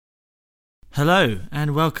Hello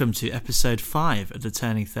and welcome to episode 5 of the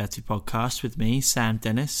Turning 30 podcast with me, Sam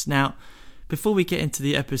Dennis. Now, before we get into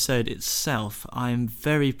the episode itself, I'm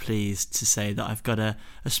very pleased to say that I've got a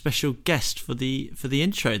special guest for the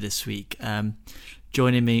intro this week.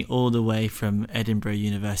 Joining me all the way from Edinburgh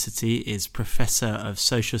University is Professor of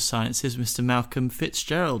Social Sciences, Mr. Malcolm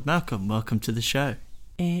Fitzgerald. Malcolm, welcome to the show.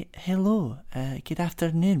 Hello, good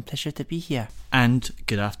afternoon, pleasure to be here. And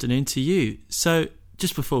good afternoon to you. So,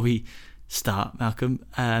 just before we start, Malcolm,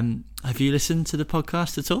 have you listened to the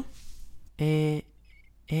podcast at all?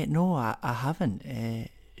 No, I haven't.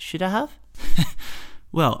 Should I have?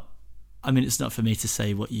 Well, I mean, it's not for me to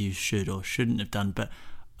say what you should or shouldn't have done, but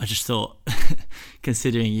I just thought,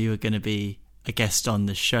 considering you were going to be a guest on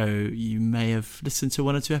the show, you may have listened to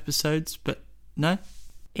 1 or 2 episodes, but no?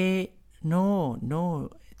 No.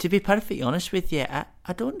 To be perfectly honest with you,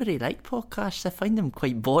 I don't really like podcasts. I find them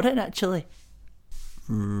quite boring, actually.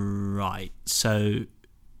 Right, so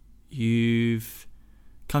you've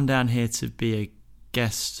come down here to be a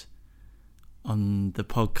guest on the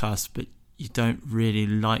podcast, but you don't really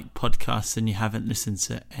like podcasts and you haven't listened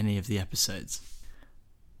to any of the episodes.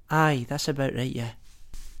 Aye, that's about right, yeah.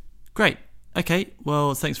 Great. Okay,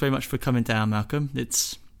 well, thanks very much for coming down, Malcolm.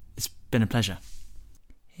 It's been a pleasure.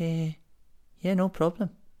 Yeah, no problem.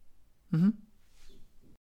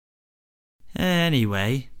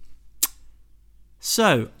 Anyway,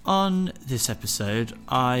 so on this episode,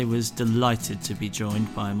 I was delighted to be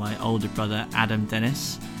joined by my older brother, Adam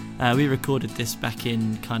Dennis. We recorded this back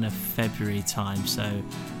in kind of February time, so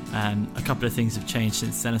a couple of things have changed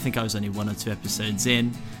since then. I think I was only 1 or 2 episodes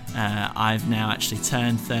in. I've now actually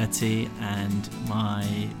turned 30, and my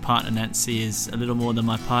partner Nancy is a little more than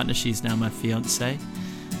my partner. She's now my fiance.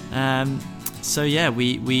 So yeah,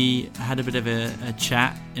 we had a bit of a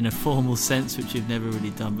chat in a formal sense, which we've never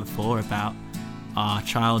really done before, about our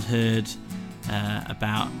childhood,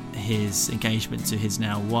 about his engagement to his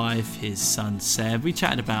now wife, his son Seb. We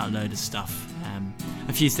chatted about a load of stuff.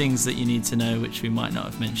 A few things that you need to know which we might not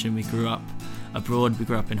have mentioned. We grew up abroad. We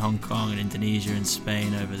grew up in Hong Kong and Indonesia and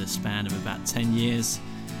Spain over the span of about 10 years.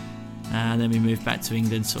 And then we moved back to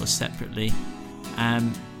England sort of separately.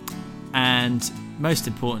 And most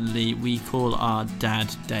importantly, we call our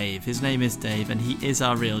dad Dave. His name is Dave and he is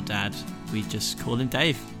our real dad. We just call him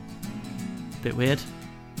Dave. Bit weird.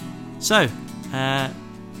 So,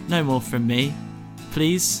 no more from me.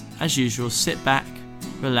 Please, as usual, sit back,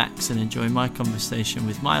 relax and enjoy my conversation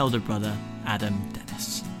with my older brother, Adam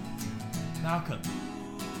Dennis. Malcolm,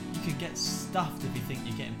 you could get stuffed if you think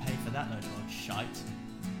you're getting paid for that load of old shite.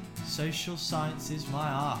 Social sciences,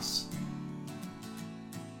 my arse.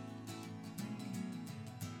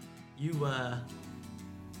 You were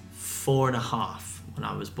 4.5 when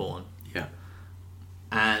I was born. Yeah.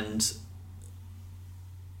 And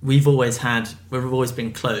we've always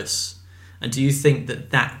been close. And do you think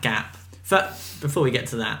that gap, before we get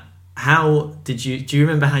to that, do you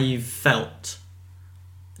remember how you felt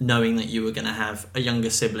knowing that you were going to have a younger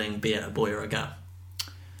sibling, be it a boy or a girl?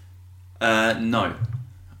 No,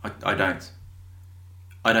 I don't.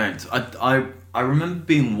 I remember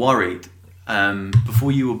being worried.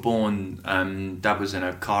 Before you were born, Dad was in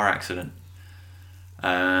a car accident.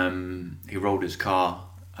 He rolled his car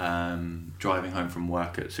driving home from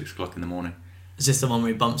work at 6 o'clock in the morning. Is this the one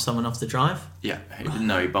where he bumped someone off the drive? Yeah,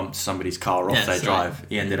 he bumped somebody's car off their drive. Right.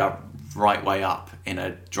 He ended up right way up in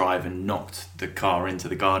a drive and knocked the car into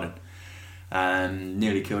the garden.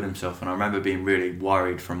 Nearly killed himself. And I remember being really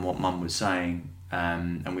worried from what Mum was saying.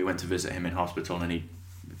 And we went to visit him in hospital, and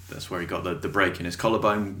that's where he got the break in his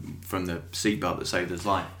collarbone from the seatbelt that saved his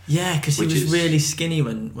life. Yeah, because he was really skinny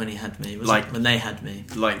when he had me. When they had me.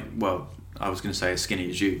 Well, I was going to say as skinny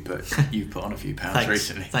as you, but you've put on a few pounds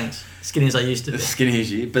recently. Thanks. Skinny as I used to be. Skinny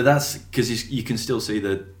as you. But that's because you can still see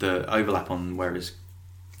the overlap on where his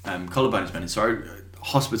collarbone is bending. So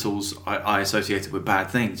hospitals I associated with bad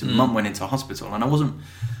things. And Mum went into hospital, and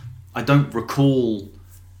I don't recall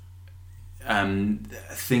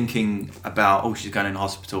thinking about, she's going in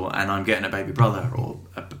hospital and I'm getting a baby brother or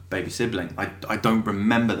a baby sibling. I don't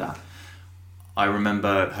remember that. I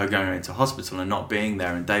remember her going into hospital and not being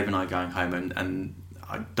there, and Dave and I going home, and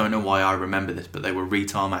I don't know why I remember this, but they were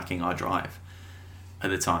re-tarmacking our drive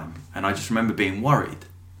at the time, and I just remember being worried.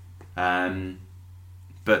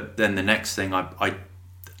 But then the next thing I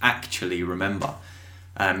actually remember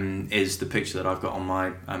is the picture that I've got on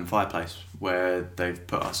my fireplace, where they've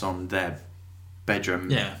put us on their bedroom,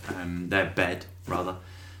 their bed rather,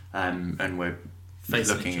 and we're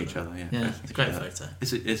facing looking at each other. Yeah, it's a great photo.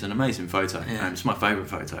 It's an amazing photo. It's my favourite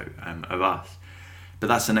photo of us. But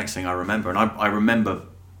that's the next thing I remember, and I remember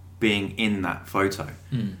being in that photo.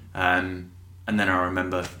 And then I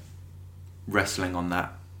remember wrestling on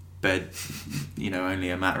that bed, only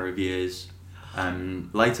a matter of years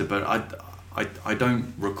later. But I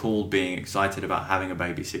don't recall being excited about having a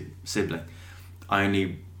baby sibling. I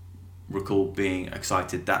only recall being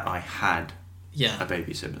excited that I had a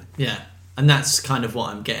baby sibling. Yeah, and that's kind of what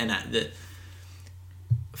I'm getting at, that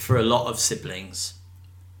for a lot of siblings,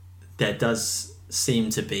 there does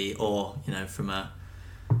seem to be, or, from a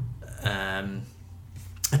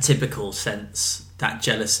typical sense, that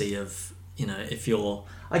jealousy of, if you're...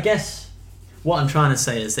 I guess what I'm trying to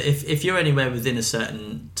say is that if you're anywhere within a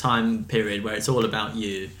certain time period where it's all about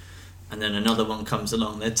you, and then another one comes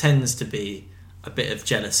along, there tends to be a bit of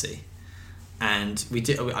jealousy. And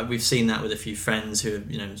we've seen that with a few friends who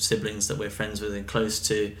have, siblings that we're friends with and close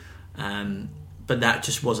to, but that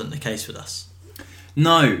just wasn't the case with us.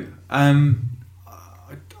 No, I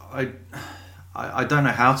don't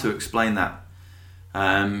know how to explain that,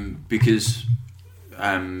 because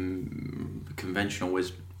conventional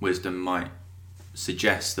wisdom might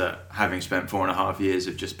suggest that having spent 4.5 years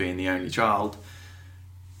of just being the only child,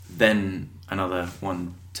 then another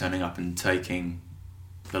one turning up and taking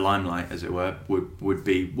the limelight, as it were, would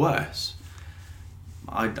be worse.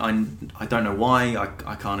 I don't know why.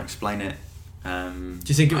 I can't explain it. Do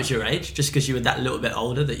you think it was your age, just because you were that little bit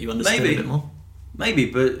older, that you understood a bit more? Maybe,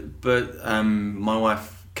 but my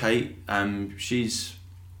wife Kate, she's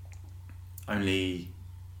only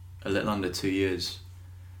a little under 2 years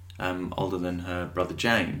older than her brother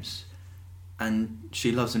James, and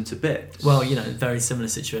she loves him to bits. Well, very similar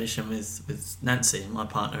situation with Nancy, my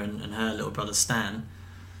partner, and her little brother Stan.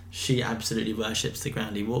 She absolutely worships the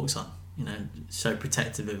ground he walks on. So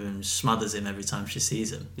protective of him, smothers him every time she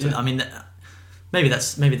sees him. So, I mean, maybe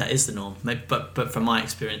that is the norm. But from my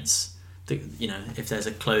experience, if there's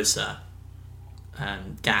a closer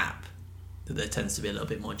gap, that there tends to be a little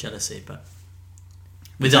bit more jealousy. But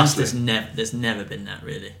with us, there's never been that,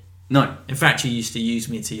 really. No. In fact, you used to use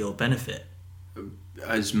me to your benefit.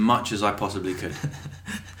 As much as I possibly could.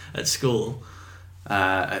 At school,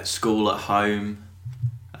 at home.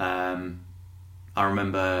 I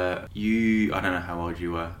remember I don't know how old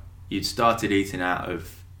you were. You'd started eating out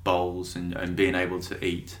of bowls and being able to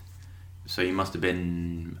eat. So you must have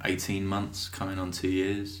been 18 months, coming on 2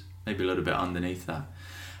 years, maybe a little bit underneath that.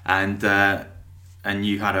 And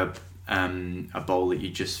you had a bowl that you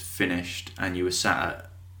just finished, and you were sat at...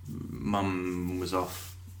 Mum was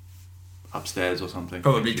off upstairs or something.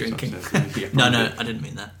 Probably drinking. Yeah, No, I didn't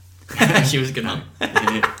mean that. She was a good mum.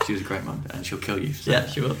 She was a great mum, and she'll kill you. So, yeah,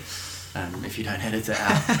 she will. If you don't edit it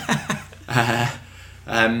out.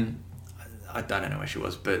 I don't know where she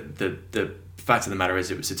was, but the fact of the matter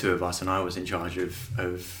is, it was the two of us, and I was in charge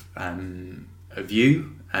of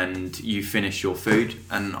you, and you finished your food,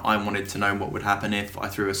 and I wanted to know what would happen if I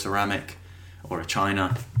threw a ceramic or a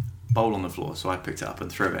china bowl on the floor. So I picked it up and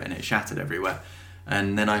threw it, and it shattered everywhere.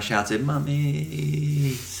 And then I shouted,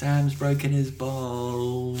 "Mummy, Sam's broken his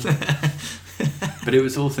bowl." But it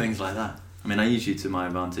was all things like that. I mean, I used you to my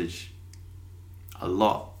advantage a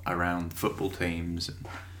lot around football teams and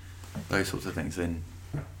those sorts of things in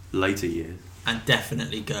later years. And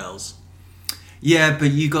definitely girls. Yeah,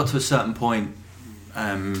 but you got to a certain point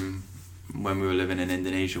when we were living in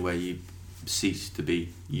Indonesia where you ceased to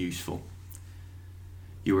be useful.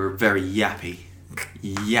 You were a very yappy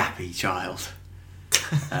child.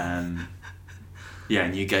 Yeah,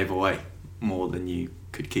 and you gave away more than you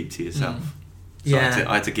could keep to yourself. So Yeah,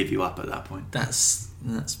 I had to give you up at that point. that's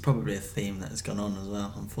probably a theme that has gone on as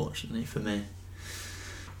well, unfortunately for me.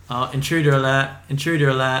 Oh, intruder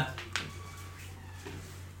alert!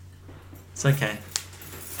 It's okay.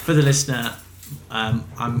 For the listener,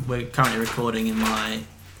 we're currently recording in my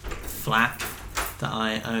flat that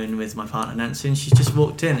I own with my partner Nancy, and she's just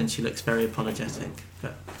walked in and she looks very apologetic.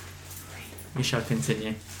 But we shall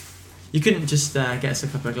continue. You couldn't just get us a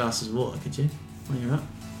couple of glasses of water, could you? While you're up?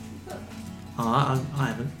 Oh, I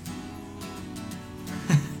haven't.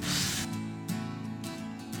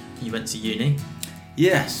 You went to uni?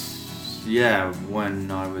 Yes. Yeah,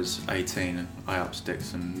 when I was 18, I upped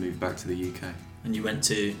sticks and moved back to the UK. And you went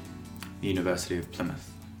to? University of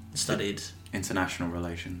Plymouth. Studied? International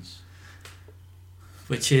Relations.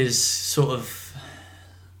 Which is sort of...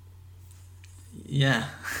 Yeah.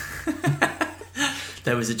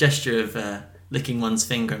 There was a gesture of licking one's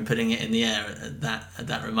finger and putting it in the air at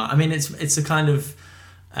that remark. I mean, it's a kind of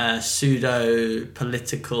pseudo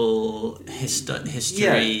political history.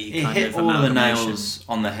 Yeah, it kind hit of all the amalgamation. nails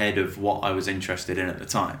on the head of what I was interested in at the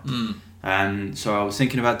time. So I was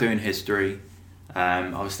thinking about doing history.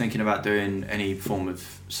 I was thinking about doing any form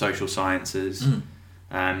of social sciences.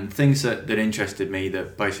 Things that interested me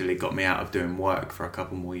that basically got me out of doing work for a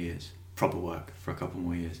couple more years, proper work for a couple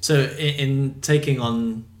more years. So in taking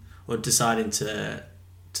on or deciding to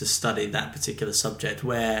study that particular subject,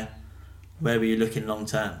 where were you looking long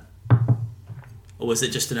term? Or was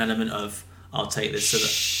it just an element of, I'll take this so that...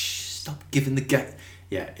 Stop giving the gap.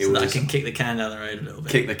 Yeah, it so was... that I can kick the can down the road a little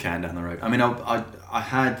bit. Kick the can down the road. I mean, I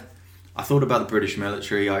thought about the British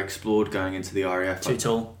military. I explored going into the RAF. Too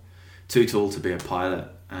tall to be a pilot,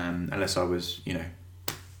 unless I was,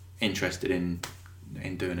 interested in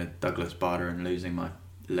doing a Douglas Bader and losing my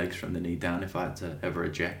legs from the knee down if I had to ever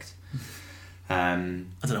eject. I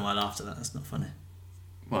don't know why I laughed at that. That's not funny.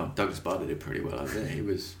 Well, Douglas Bader did pretty well over there. He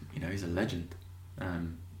was, he's a legend.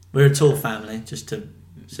 We're a tall family, just to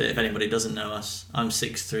say if anybody doesn't know us. I'm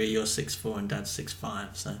 6'3", you're 6'4", and Dad's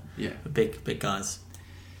 6'5", so yeah, we're big guys.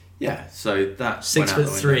 Yeah, so that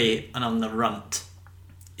 6'3", and I'm the runt.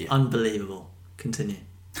 Yeah. Unbelievable. Continue.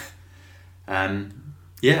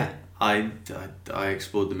 Yeah, I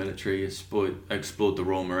explored the military, explored the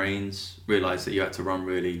Royal Marines, realised that you had to run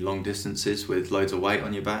really long distances with loads of weight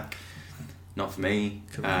on your back. Not for me.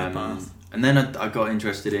 And then I got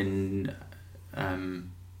interested in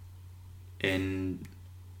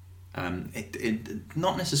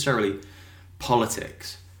not necessarily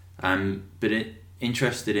politics, but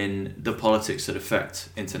interested in the politics that affect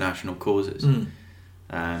international causes.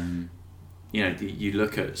 You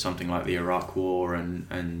look at something like the Iraq War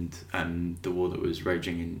and the war that was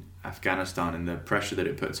raging in Afghanistan and the pressure that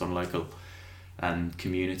it puts on local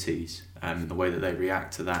communities and the way that they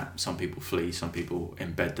react to that. Some people flee, some people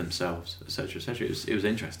embed themselves, etc., etc. It was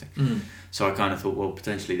interesting. So I kind of thought, well,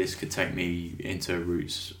 potentially this could take me into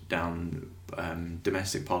routes down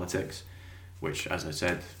domestic politics, which, as I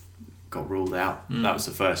said, got ruled out. That was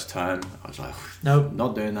the first term. I was like, nope,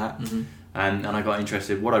 not doing that. And I got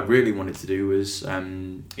interested. What I really wanted to do was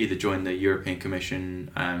either join the European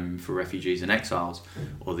Commission for Refugees and Exiles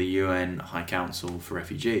or the UN High Council for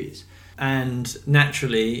Refugees. And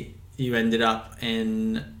naturally, you ended up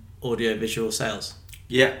in audiovisual sales.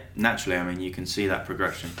 Yeah, naturally. I mean, you can see that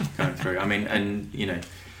progression going through. I mean, and,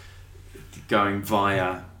 going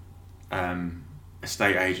via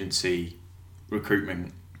estate agency,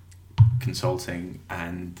 recruitment, consulting,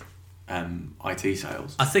 and IT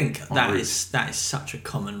sales. I think that is such a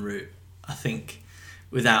common route. I think,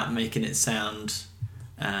 without making it sound,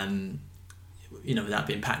 without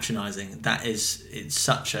being patronising, it's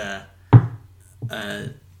such a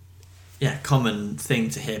common thing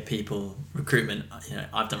to hear people recruitment.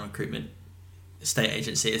 I've done recruitment, estate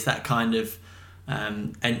agency. It's that kind of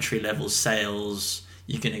entry level sales.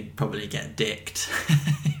 You're gonna probably get dicked.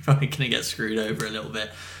 You're probably gonna get screwed over a little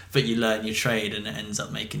bit. But you learn your trade, and it ends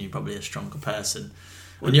up making you probably a stronger person.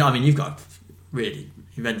 And you've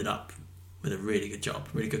ended up with a really good job,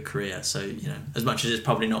 really good career. So as much as it's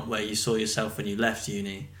probably not where you saw yourself when you left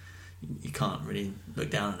uni, you can't really look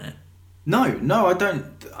down on it. No, I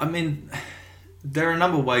don't. I mean, there are a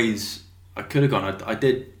number of ways I could have gone. I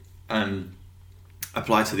did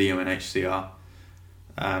apply to the UNHCR,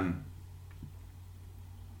 and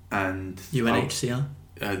UNHCR,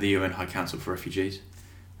 the UN High Council for Refugees.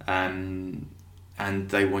 And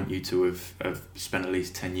they want you to have spent at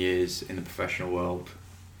least 10 years in the professional world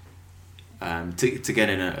to get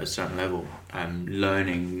in at a certain level,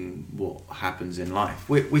 learning what happens in life,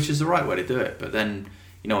 which is the right way to do it. But then,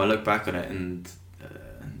 I look back on it and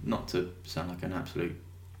not to sound like an absolute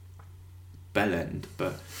bellend,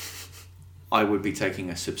 but I would be taking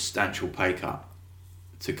a substantial pay cut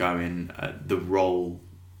to go in the role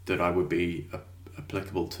that I would be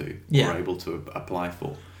applicable to or able to apply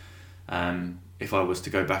for. If I was to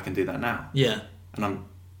go back and do that now. Yeah. And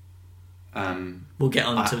we'll get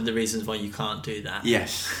on to the reasons why you can't do that.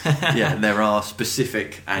 Yes. Yeah, there are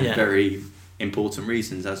specific and very important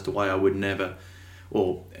reasons as to why I would never,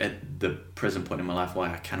 or at the present point in my life,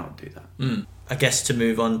 why I cannot do that. I guess to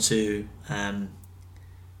move on to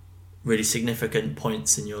really significant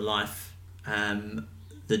points in your life,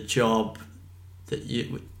 the job that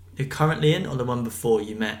you're currently in, or the one before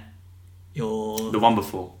you met your... The one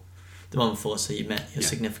before, so you met your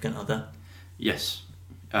significant other? Yes.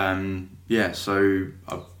 So...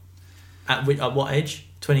 At what age?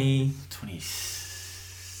 20...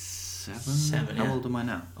 27? How old am I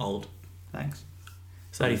now? Old. Thanks.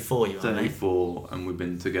 34 you are, 34, and we've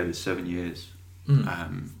been together 7 years.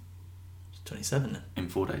 27 then? In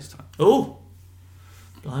 4 days' time. Oh!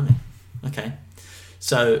 Blimey. Okay.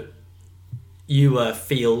 So, you were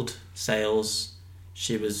field sales...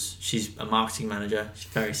 She's a marketing manager. She's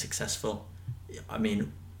very successful. I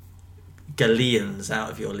mean, galleons out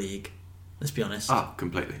of your league. Let's be honest.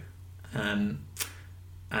 Completely.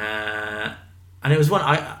 And it was one.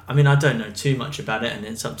 I mean, I don't know too much about it, and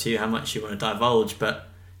it's up to you how much you want to divulge. But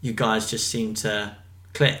you guys just seemed to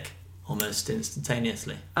click almost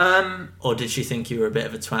instantaneously. Or did she think you were a bit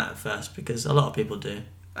of a twat at first? Because a lot of people do.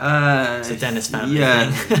 It's a Dennis family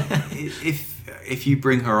thing. If you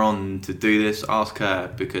bring her on to do this, ask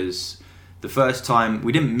her, because the first time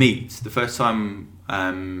we didn't meet, the first time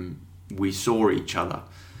we saw each other,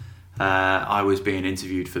 I was being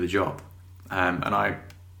interviewed for the job, and I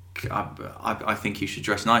think you should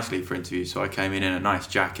dress nicely for interviews. So I came in a nice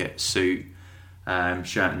jacket, suit,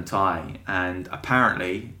 shirt and tie, and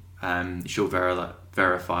apparently she'll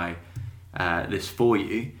verify this for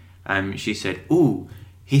you. She said, "Ooh,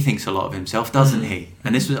 he thinks a lot of himself, doesn't he?"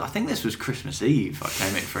 And I think this was Christmas Eve. I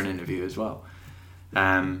came in for an interview as well.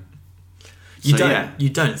 You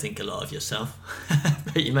don't think a lot of yourself,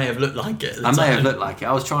 but you may have looked like it at the time. I may have looked like it.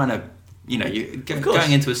 I was trying to,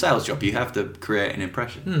 going into a sales job, you have to create an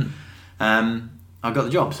impression. I got the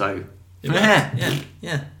job, so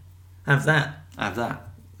yeah. Have that,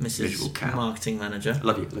 Mrs. Marketing Manager.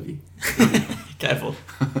 Love you. Careful.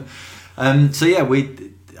 So yeah,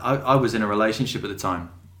 I was in a relationship at the time.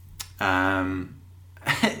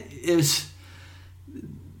 It was,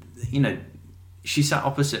 she sat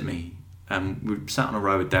opposite me. We sat on a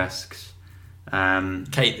row of desks.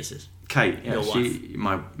 Kate, this is. Kate, yeah, your wife.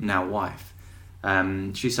 My now wife.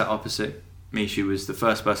 She sat opposite me. She was the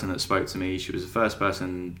first person that spoke to me. She was the first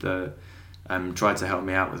person that tried to help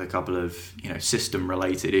me out with a couple of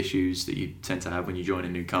system-related issues that you tend to have when you join a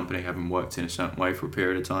new company, having worked in a certain way for a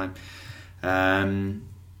period of time.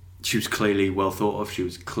 She was clearly well thought of. She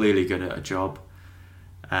was clearly good at her job.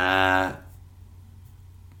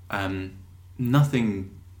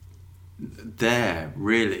 Nothing there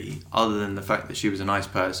really, other than the fact that she was a nice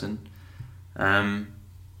person. You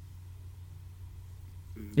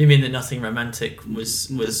mean that nothing romantic was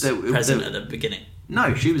present at the beginning?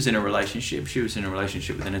 No, she was in a relationship. She was in a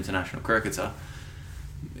relationship with an international cricketer.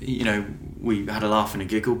 We had a laugh and a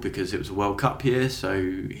giggle because it was a World Cup year, so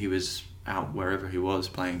he was out wherever he was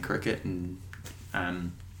playing cricket, and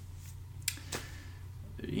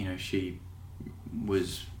she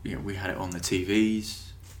was. We had it on the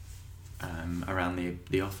TVs around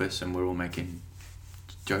the office, and we're all making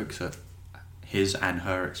jokes at his and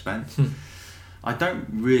her expense. I don't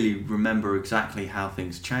really remember exactly how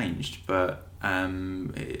things changed, but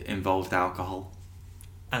it involved alcohol.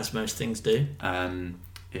 As most things do.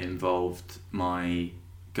 It involved my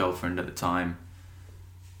girlfriend at the time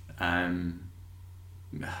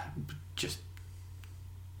just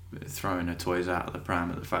throwing her toys out of the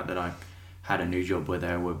pram at the fact that I had a new job where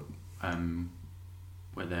there were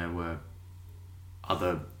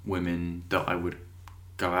other women that I would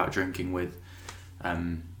go out drinking with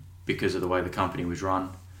because of the way the company was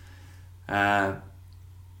run.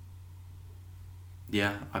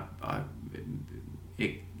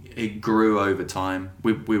 It grew over time.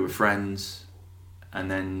 We were friends,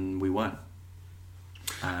 and then we weren't.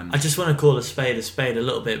 I just want to call a spade a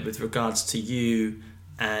little bit with regards to you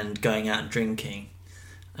and going out and drinking.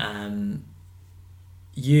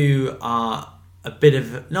 You are a bit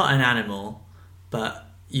of, not an animal, but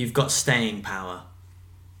you've got staying power.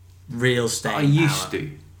 Real staying power. I used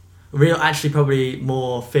to. Real, actually probably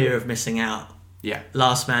more fear of missing out. Yeah.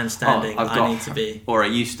 Last man standing, I need to be. Or I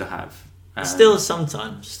used to have. Still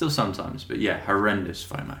sometimes, but yeah, horrendous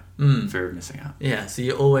FOMO. Fear of missing out. Yeah, so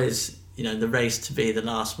you're always, the race to be the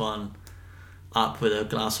last one up with a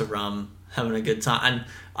glass of rum, having a good time. And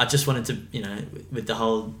I just wanted to, with the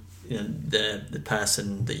whole, the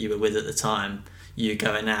person that you were with at the time, you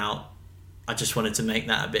going out, I just wanted to make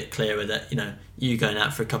that a bit clearer that, you going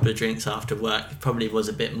out for a couple of drinks after work probably was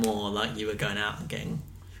a bit more like you were going out and getting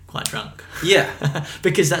quite drunk. Yeah.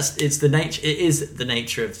 Because it is the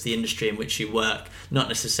nature of the industry in which you work, not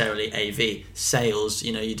necessarily AV. Sales,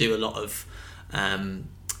 you do a lot of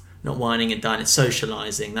not whining and dining,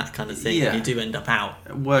 socialising, that kind of thing. Yeah. You do end up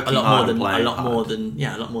out working a lot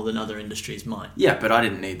more than other industries might. Yeah, but I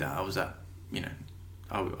didn't need that. I was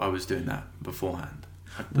I was doing that beforehand.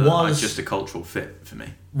 It's just a cultural fit for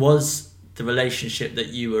me. Was the relationship that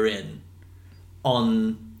you were in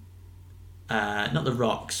on not the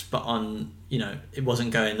rocks, but on, it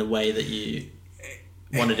wasn't going the way that you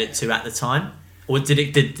wanted it to at the time? Or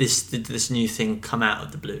did this new thing come out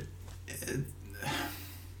of the blue?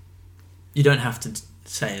 You don't have to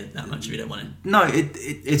say that much if you don't want to. No,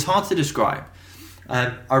 it's hard to describe.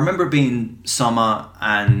 I remember it being summer,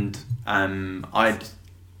 and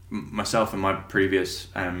myself and my previous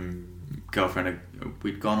girlfriend,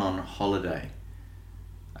 we'd gone on holiday,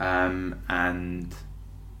 and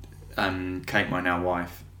Kate, my now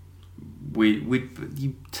wife,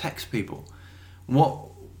 you text people. What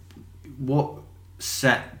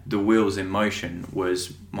set the wheels in motion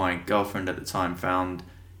was my girlfriend at the time found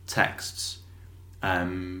texts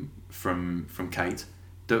from Kate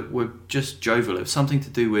that were just jovial. It was something to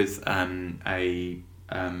do with a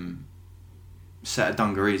set of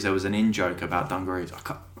dungarees. There was an in-joke about dungarees. I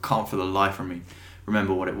can't for the life of me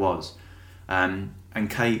remember what it was. And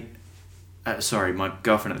Kate, my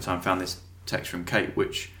girlfriend at the time found this text from Kate,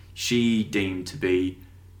 which she deemed to be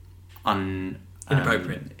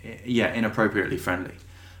inappropriate. Inappropriately friendly,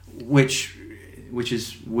 which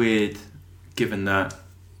is weird, given that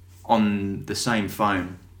on the same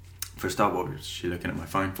phone, for a start, what was she looking at my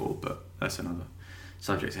phone for? But that's another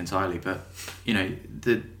subject entirely. But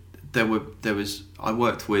there was I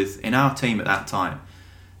worked with, in our team at that time,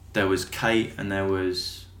 there was Kate and there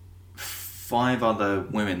was 5 other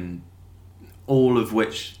women, all of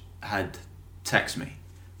which had texted me,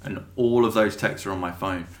 and all of those texts are on my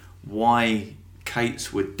phone. Why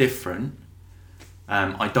Kate's were different,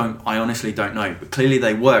 I honestly don't know, but clearly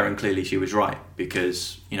they were, and clearly she was right,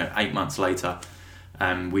 because 8 months later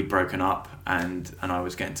we'd broken up and I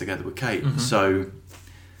was getting together with Kate. Mm-hmm. So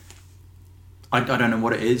I don't know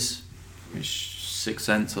what it is, it's sixth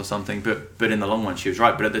sense or something, but in the long run she was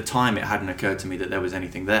right. But at the time it hadn't occurred to me that there was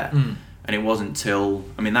anything there. And it wasn't till,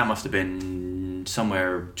 that must have been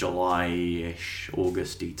somewhere July-ish,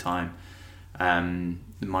 August-y time.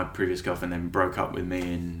 My previous girlfriend then broke up with me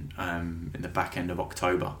in the back end of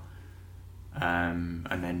October, and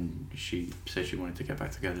then she said she wanted to get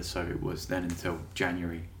back together, so it was then until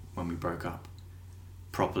January when we broke up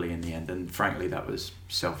properly in the end. And frankly, that was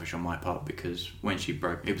selfish on my part, because when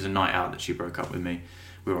it was a night out that she broke up with me.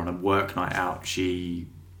 We were on a work night out. It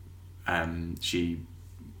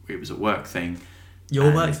was a work thing.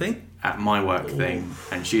 Your work thing? At my work thing,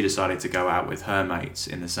 and she decided to go out with her mates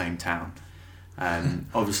in the same town.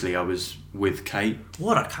 Obviously I was with Kate.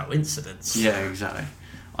 What a coincidence. Yeah, exactly.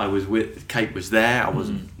 Kate was there. I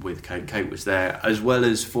wasn't with Kate. Kate was there, as well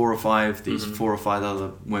as 4 or 5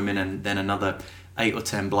 other women, and then another 8 or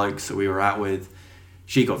 10 blokes that we were out with.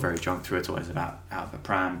 She got very drunk, threw her toys out of a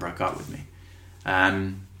pram, broke up with me.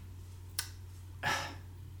 And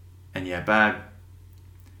yeah,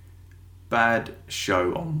 bad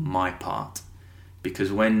show on my part,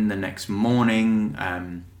 because when the next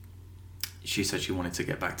morning she said she wanted to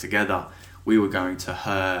get back together, we were going to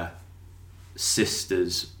her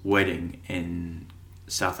sister's wedding in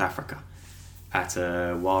South Africa at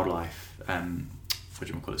a wildlife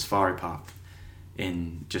safari park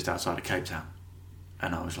just outside of Cape Town.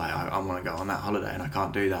 And I was like, I want to go on that holiday, and I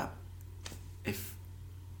can't do that if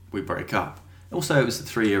we break up. Also, it was a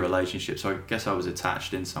 3-year relationship, so I guess I was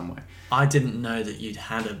attached in some way. I didn't know that you'd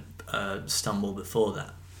had a stumble before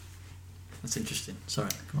that. That's interesting. Sorry,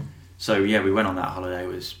 come on. So yeah, we went on that holiday. It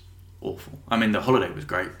was awful. The holiday was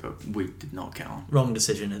great, but we did not get on. Wrong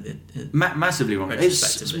decision. Massively wrong.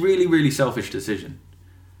 It's a really, really selfish decision.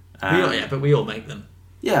 But we all make them.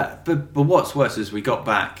 Yeah, but what's worse is we got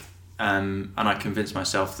back, and I convinced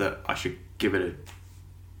myself that I should give it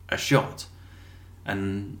a shot,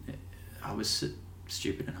 and I was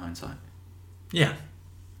stupid in hindsight. Yeah.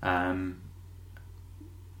 But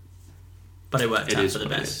it worked out for the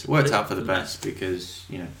best. It worked out for the best because,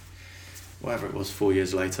 whatever it was, 4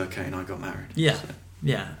 years later, Kate and I got married. Yeah, so.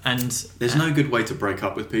 Yeah. And there's no good way to break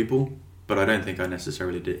up with people, but I don't think I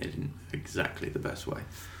necessarily did it in exactly the best way.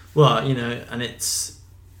 Well, and it's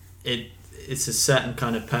a certain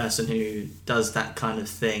kind of person who does that kind of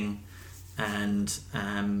thing and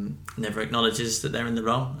never acknowledges that they're in the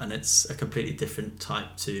wrong, and it's a completely different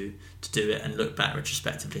type to do it and look back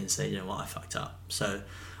retrospectively and say, you know what, I fucked up. So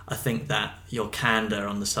I think that your candor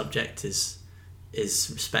on the subject is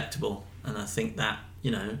respectable, and I think that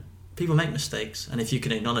people make mistakes, and if you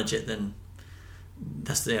can acknowledge it, then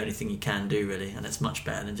that's the only thing you can do, really, and it's much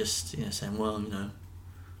better than just saying, well,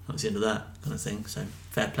 that's the end of that kind of thing. So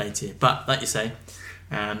fair play to you. But like you say,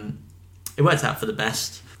 it worked out for the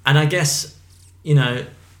best. And I guess,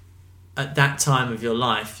 at that time of your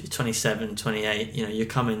life, you're 27, 28, you're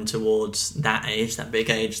coming towards that age, that big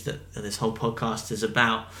age that this whole podcast is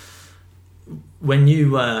about. When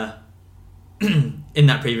you were in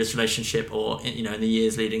that previous relationship, or in the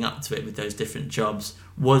years leading up to it with those different jobs,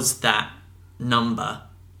 was that number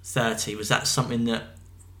 30, was that something that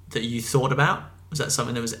you thought about? Was that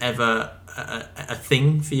something that was ever a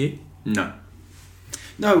thing for you? No,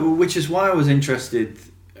 which is why I was interested,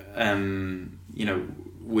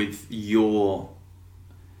 with your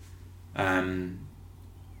the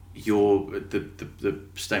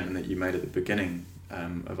statement that you made at the beginning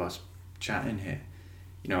of us chatting here,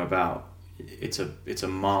 about it's a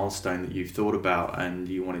milestone that you've thought about and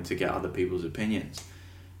you wanted to get other people's opinions.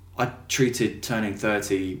 I treated turning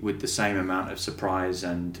 30 with the same amount of surprise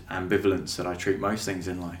and ambivalence that I treat most things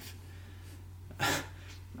in life.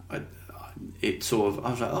 I was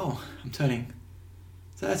like, oh, I'm turning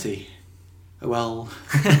 30. Well,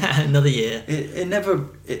 another year. I never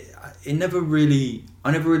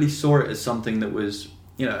really saw it as something that was,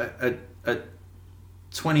 at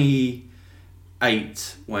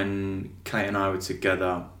 28 when Kate and I were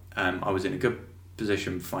together, I was in a good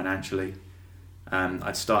position financially.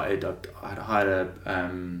 I'd hired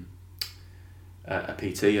a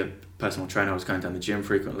PT, a personal trainer. I was going down the gym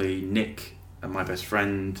frequently. Nick, my best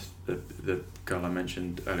friend, the girl I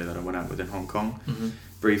mentioned earlier that I went out with in Hong Kong,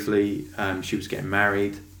 briefly, she was getting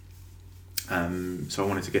married. So I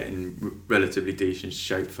wanted to get in relatively decent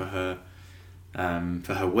shape for her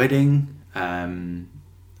wedding.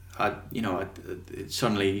 It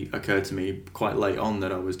suddenly occurred to me quite late on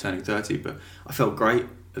that I was turning 30, but I felt great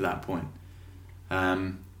at that point. I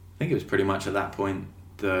think it was pretty much at that point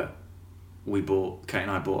that Kate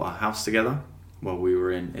and I bought our house together while we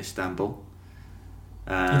were in Istanbul.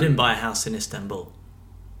 You didn't buy a house in Istanbul?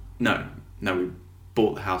 No, we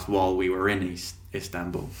bought the house while we were in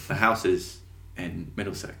Istanbul. The house is in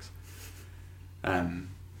Middlesex.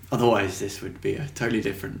 Otherwise, this would be a totally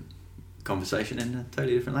different conversation in a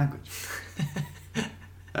totally different language.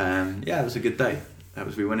 It was a good day.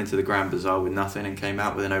 We went into the Grand Bazaar with nothing and came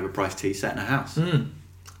out with an overpriced tea set and a house. It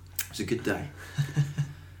was a good day.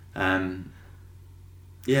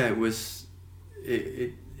 It was.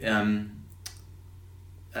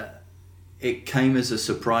 It came as a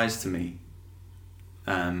surprise to me.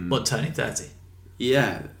 What, turning 30?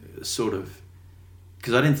 Yeah, sort of.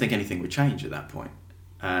 Because I didn't think anything would change at that point.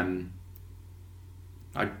 I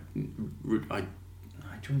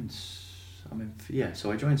joined.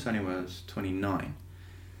 So I joined Sony when I was 29.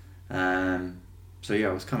 I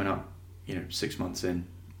was coming up, 6 months in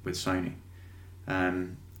with Sony,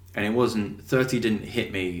 and it wasn't 30. Didn't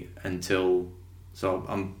hit me until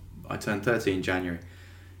I turned 30 in January.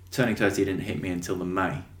 Turning 30 didn't hit me until the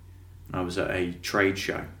May, and I was at a trade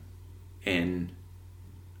show in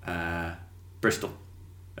Bristol,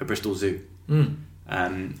 at Bristol Zoo.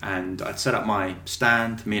 And I'd set up my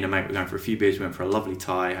stand. Me and a mate were going for a few beers. We went for a lovely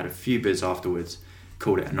Thai, had a few beers afterwards,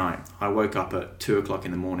 called it a night. I woke up at 2:00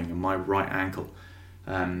 in the morning and my right ankle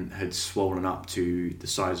had swollen up to the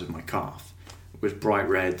size of my calf. It was bright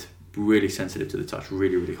red, really sensitive to the touch,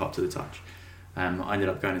 really, really hot to the touch. I ended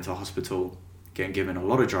up going into a hospital, getting given a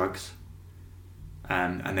lot of drugs,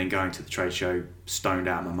 and then going to the trade show, stoned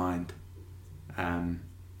out of my mind. I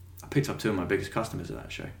picked up 2 of my biggest customers at that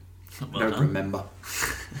show. Don't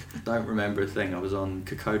remember a thing. I was on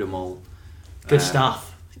Cocodamol. Good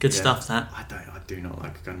stuff. Good stuff. That I do not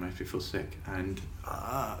like Cocodamol. It makes me feel sick. And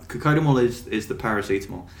Cocodamol is the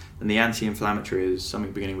paracetamol, and the anti-inflammatory is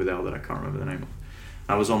something beginning with L that I can't remember the name of.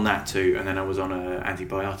 I was on that too, and then I was on an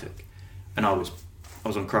antibiotic, and I was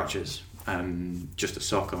on crutches, just a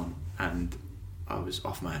sock on, and I was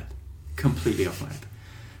off my head, completely off my head.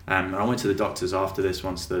 And I went to the doctors after this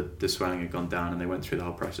once the swelling had gone down, and they went through the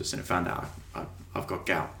whole process, and it found out I've got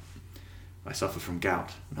gout. I suffer from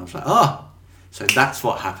gout, and I was like, so that's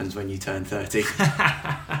what happens when you turn 30.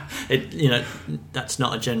 That's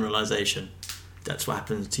not a generalisation. That's what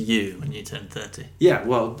happens to you when you turn 30. Yeah,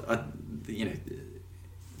 well,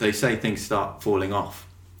 they say things start falling off.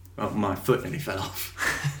 Well, my foot nearly fell off.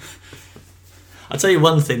 I'll tell you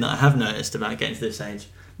one thing that I have noticed about getting to this age.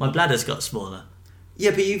 My bladder's got smaller.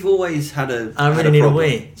 Yeah, but you've always had a... I really need a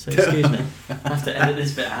wee, so excuse me. I have to edit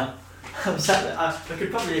this bit out. I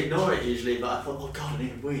could probably ignore it usually, but I thought, oh God, I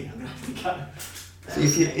need a wee, I'm going to have to go. So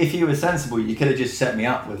if you were sensible, you could have just set me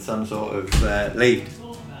up with some sort of lead.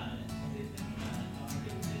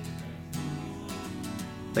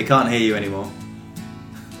 They can't hear you anymore.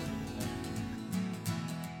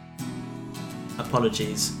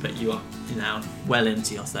 Apologies, but you are now well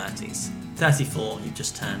into your 30s. 34, you've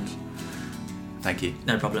just turned. Thank you.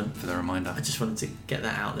 No problem. For the reminder. I just wanted to get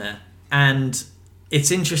that out there. And it's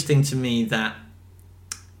interesting to me that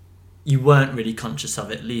you weren't really conscious of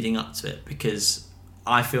it leading up to it, because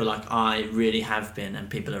I feel like I really have been, and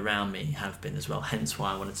people around me have been as well, hence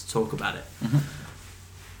why I wanted to talk about it. Mm-hmm.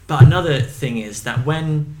 But another thing is that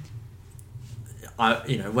when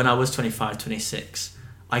I was 25, 26,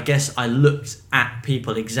 I guess I looked at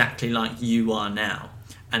people exactly like you are now,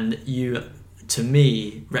 and you, to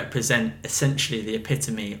me, represent essentially the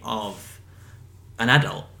epitome of an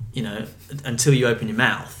adult, until you open your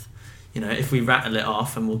mouth. If we rattle it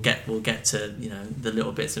off, and we'll get to, the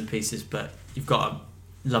little bits and pieces, but you've got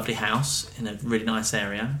lovely house in a really nice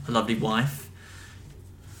area, a lovely wife,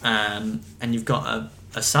 and you've got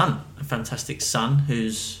a son, a fantastic son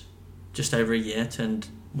who's just over a year, turned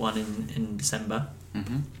 1 in December.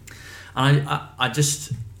 Mm-hmm. And I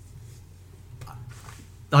just,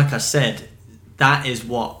 like I said, that is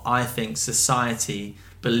what I think society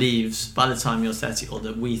believes by the time you're 30, or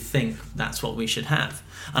that we think that's what we should have.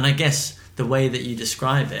 And I guess the way that you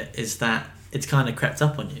describe it is that it's kind of crept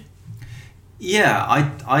up on you. Yeah,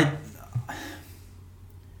 I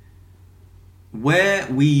where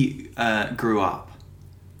we grew up,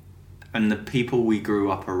 and the people we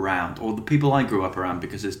grew up around, or the people I grew up around,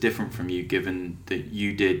 because it's different from you, given that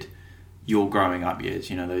you did your growing up years,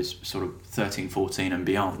 you know, those sort of 13, 14 and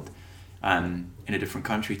beyond, in a different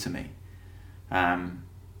country to me.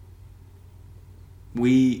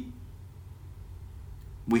 We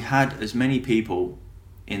had as many people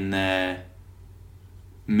in their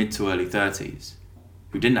mid to early 30s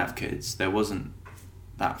who didn't have kids. There wasn't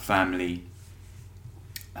that family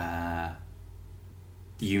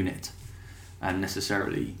unit and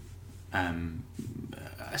necessarily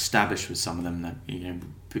established with some of them, that, you know,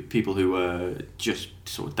 people who were just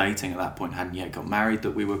sort of dating at that point, hadn't yet got married,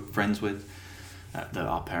 that we were friends with, that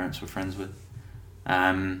our parents were friends with.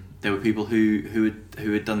 There were people who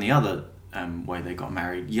had done the other way. They got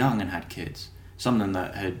married young and had kids. Some of them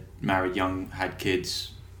that had married young, had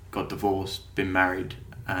kids, got divorced, been married,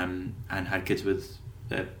 and had kids with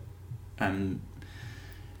their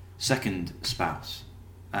second spouse.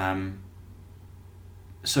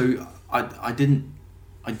 So I didn't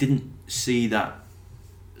see that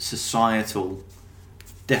societal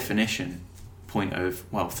definition point of,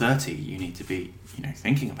 well, 30, you need to be, you know,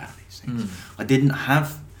 thinking about these things. I didn't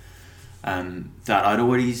have that. I'd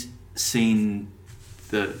already seen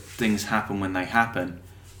that things happen when they happen,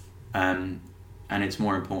 and it's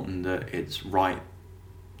more important that it's right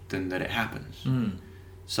than that it happens.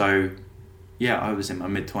 So yeah, I was in my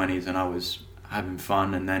mid-20s and I was having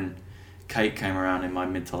fun, and then Kate came around in my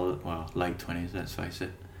late 20s, let's face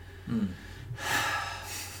it.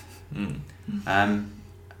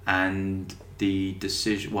 And the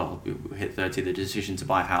decision, well, we hit 30, the decision to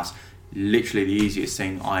buy a house, literally the easiest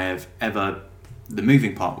thing I have ever. The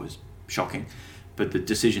moving part was shocking, but the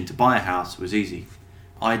decision to buy a house was easy.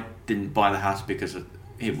 I didn't buy the house because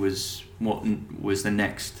it was what was the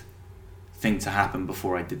next thing to happen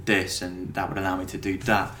before I did this, and that would allow me to do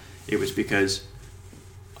that. It was because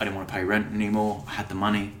I didn't want to pay rent anymore. I had the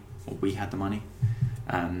money, or we had the money.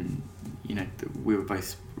 You know, we were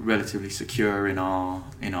both relatively secure in our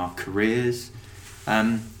careers,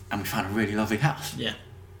 and we found a really lovely house. Yeah.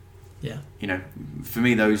 You know, for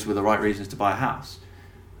me, those were the right reasons to buy a house.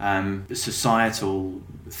 The societal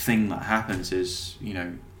thing that happens is, you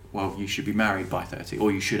know, well, you should be married by 30,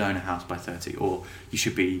 or you should own a house by 30, or you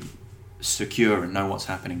should be secure and know what's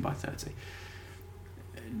happening by 30.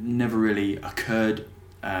 It never really occurred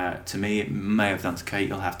to me. It may have done to Kate,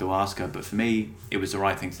 you'll have to ask her, but for me, it was the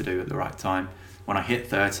right thing to do at the right time. When I hit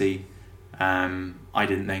 30, I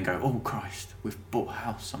didn't then go, oh Christ, we've bought a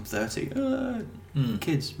house, I'm 30,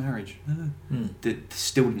 kids, marriage. It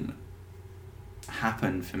still didn't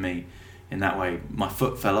happen for me in that way. My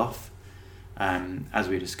foot fell off, as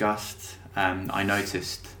we discussed. I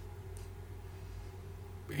noticed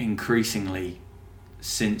increasingly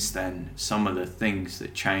since then some of the things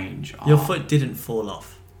that change are... Your foot didn't fall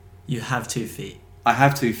off. You have 2 feet. I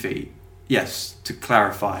have 2 feet. Yes, to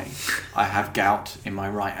clarify, I have gout in my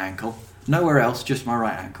right ankle. Nowhere else, just my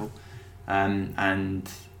right ankle. And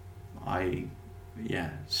I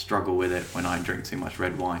struggle with it when I drink too much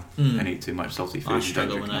red wine and eat too much salty food and don't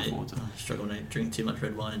drink enough water. I struggle when I drink too much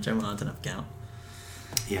red wine in general. I don't have gout.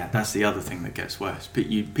 Yeah, that's the other thing that gets worse.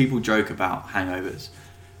 People joke about hangovers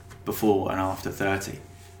before and after 30.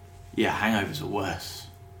 Yeah, hangovers are worse.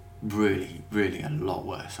 Really, really a lot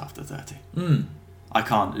worse after 30. I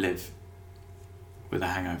can't live with a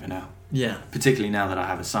hangover now. Yeah. Particularly now that I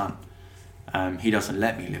have a son. He doesn't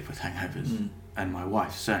let me live with hangovers. And my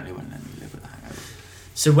wife certainly wouldn't let me live with a hangover.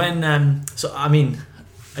 So when... so, I mean,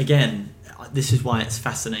 again, this is why it's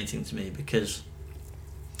fascinating to me, because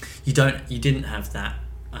you didn't have that...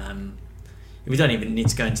 we don't even need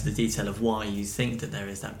to go into the detail of why you think that there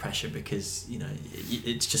is that pressure, because, you know,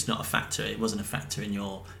 it's just not a factor. It wasn't a factor in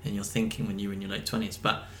your thinking when you were in your late 20s.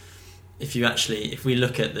 But if we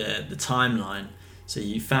look at the timeline, so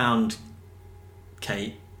you found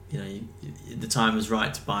Kate, you know, the time was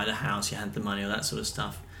right to buy the house, you had the money, all that sort of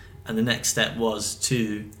stuff, and the next step was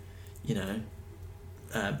to, you know,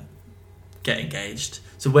 get engaged.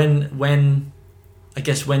 So when I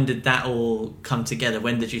guess, when did that all come together?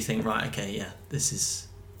 When did you think, right, okay, yeah,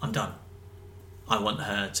 I'm done. I want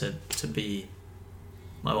her to be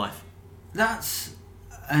my wife? That's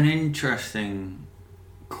an interesting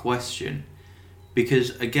question,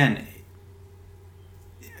 because again,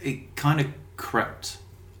 it kind of crept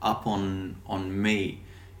up on me.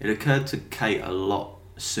 It occurred to Kate a lot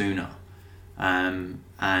sooner, and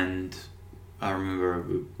I remember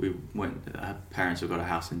we went. Her parents have got a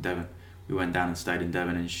house in Devon. We went down and stayed in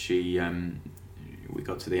Devon, and we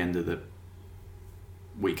got to the end of the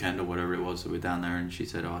weekend or whatever it was that we were down there, and she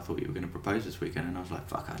said, "Oh, I thought you were going to propose this weekend," and I was like,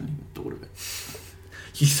 "Fuck, I hadn't even thought of it."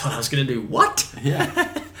 You thought I was going to do what?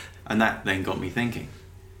 Yeah. And that then got me thinking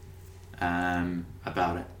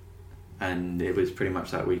about it, and it was pretty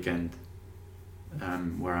much that weekend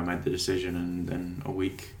where I made the decision, and then a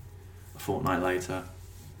fortnight later.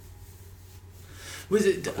 Was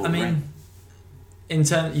it? I mean, in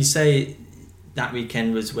terms, you say that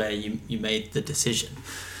weekend was where you made the decision.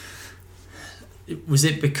 Was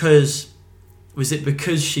it because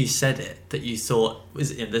she said it that you thought?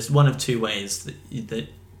 There's one of two ways that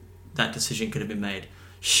decision could have been made.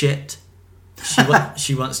 Shit,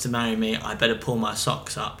 she wants to marry me. I better pull my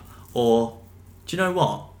socks up. Or, do you know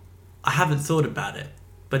what? I haven't thought about it,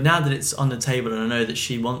 but now that it's on the table and I know that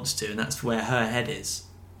she wants to, and that's where her head is,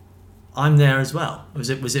 I'm there as well. Was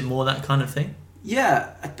it more that kind of thing?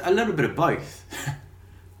 Yeah, a little bit of both,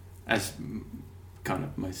 as kind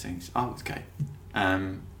of most things. Oh, okay.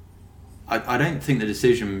 I don't think the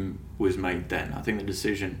decision was made then. I think the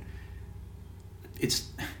decision, it's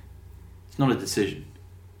not a decision,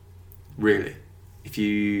 really.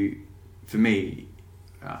 For me,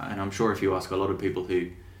 and I'm sure if you ask a lot of people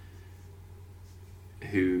who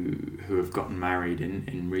have gotten married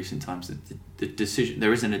in recent times, the decision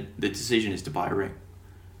the decision is to buy a ring,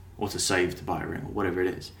 or to save to buy a ring, or whatever it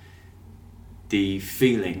is. The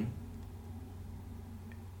feeling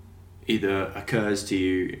either occurs to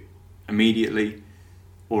you immediately,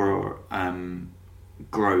 or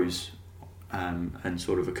grows and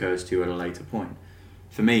sort of occurs to you at a later point.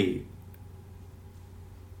 For me,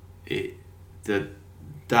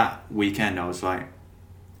 that weekend I was like,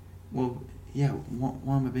 well, yeah,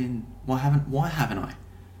 why haven't I?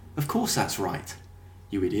 Of course that's right,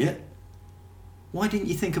 you idiot. Why didn't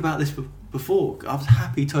you think about this before? I was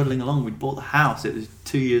happy toddling along. We'd bought the house. It was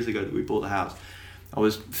 2 years ago that we bought the house. I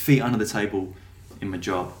was feet under the table in my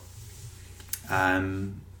job.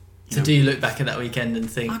 Do you look back at that weekend and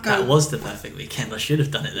think, that was the perfect weekend, I should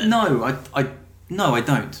have done it then? No, I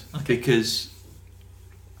don't. Okay. Because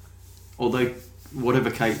although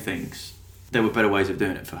whatever Kate thinks, there were better ways of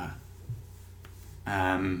doing it for her.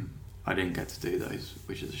 I didn't get to do those,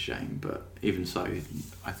 which is a shame, but even so,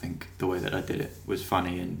 I think the way that I did it was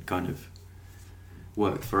funny and kind of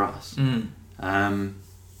worked for us. Divulge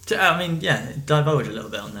a little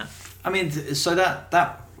bit on that. I mean, so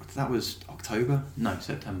that was October? No,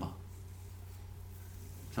 September.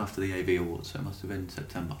 It's after the AV Awards, so it must have been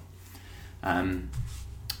September.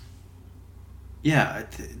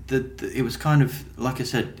 It was kind of, like I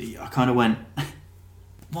said, I kind of went,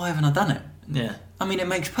 why haven't I done it? Yeah. I mean, it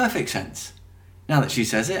makes perfect sense now that she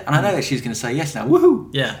says it, and I know that she's going to say yes now.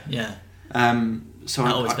 Woohoo! Yeah. So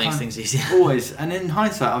that always makes things easier. Always. And in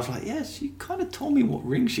hindsight, I was like, yes, you kind of told me what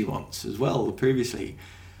ring she wants as well previously.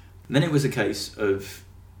 And then it was a case of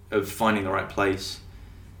finding the right place.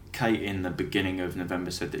 Kate, in the beginning of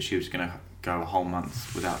November, said that she was going to go a whole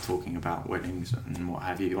month without talking about weddings and what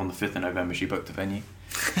have you. On the 5th of November, she booked a venue.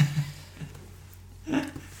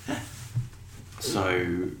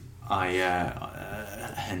 So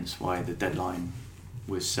hence why the deadline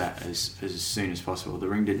was set as soon as possible. The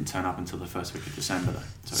ring didn't turn up until the first week of December, though.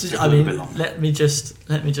 So it took a little bit longer. Let me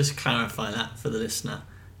just clarify that for the listener.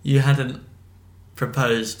 You hadn't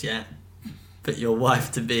proposed yet, but your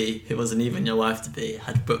wife to be, it wasn't even your wife to be,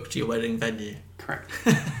 had booked your wedding venue. Correct.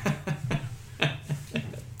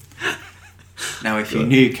 Now, if you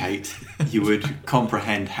knew Kate, you would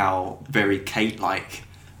comprehend how very Kate-like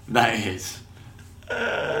that is. So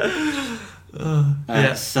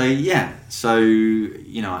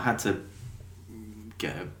I had to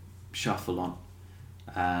get a shuffle on.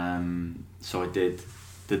 So I did.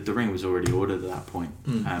 The ring was already ordered at that point,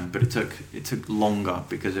 but it took longer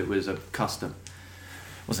because it was a custom.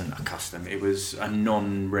 It wasn't a custom. It was a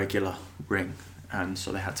non-regular ring, and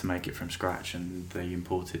so they had to make it from scratch, and they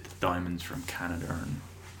imported the diamonds from Canada and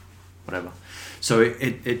whatever. So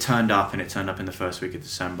it turned up, and it turned up in the first week of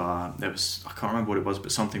December. There was, I can't remember what it was,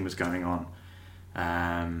 but something was going on.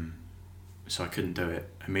 So I couldn't do it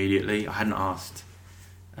immediately. I hadn't asked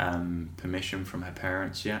permission from her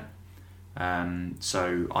parents yet.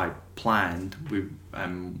 So I planned,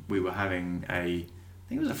 we were having I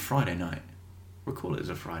think it was a Friday night. Recall it as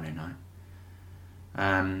a Friday night.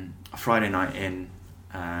 A Friday night in.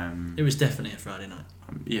 It was definitely a Friday night.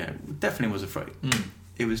 Yeah, definitely was a Friday.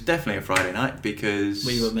 It was definitely a Friday night because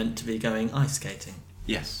we were meant to be going ice skating.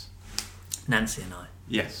 Yes. Nancy and I.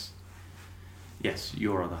 Yes,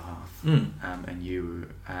 your other half, and you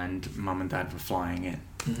and Mum and Dad were flying in,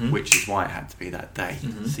 which is why it had to be that day.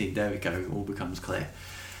 See, there we go, it all becomes clear.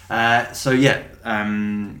 So yeah,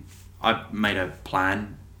 I made a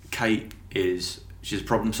plan. Kate she's a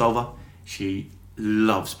problem solver. She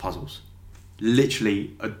loves puzzles,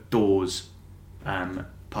 literally adores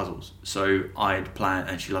puzzles. So I'd planned,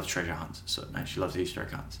 and she loves treasure hunts. She loves Easter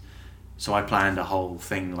egg hunts. So I planned a whole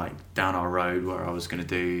thing like down our road where I was going to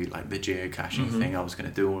do like the geocaching thing. I was going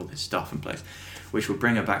to do all of this stuff in place, which would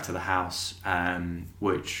bring her back to the house,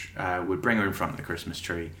 which would bring her in front of the Christmas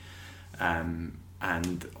tree. And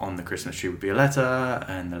on the Christmas tree would be a letter,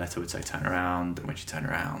 and the letter would say turn around. And when she turned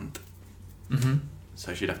around,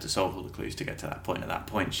 so she'd have to solve all the clues to get to that point. At that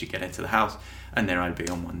point, she'd get into the house, and then I'd be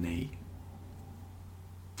on one knee.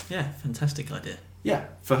 Yeah, fantastic idea. Yeah,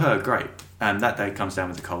 for her, great. That day comes down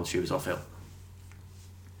with the cold. She was off ill.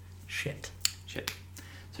 Shit. So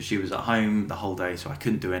she was at home the whole day, so I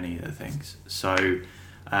couldn't do any of the things. So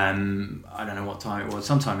I don't know what time it was.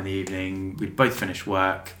 Sometime in the evening, we'd both finished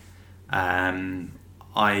work. I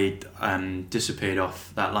disappeared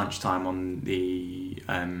off that lunchtime on the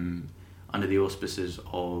under the auspices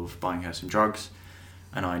of buying her some drugs,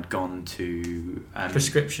 and I'd gone to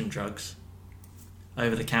prescription drugs,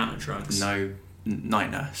 over-the-counter drugs. No, night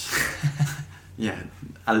nurse. Yeah,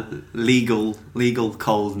 legal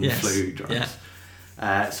cold and flu drugs.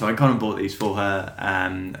 Yeah. So I gone and bought these for her,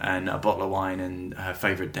 and a bottle of wine and her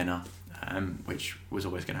favourite dinner, which was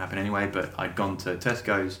always going to happen anyway. But I'd gone to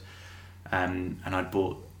Tesco's, and I'd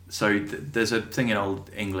bought. So there's a thing in Old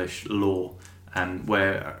English law,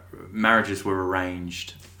 where marriages were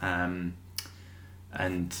arranged, and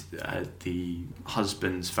the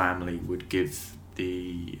husband's family would give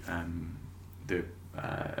the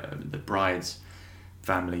bride's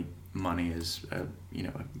family money as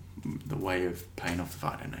the way of paying off the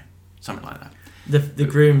I don't know, something like that. The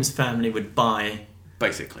groom's family would buy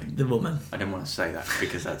basically the woman. I didn't want to say that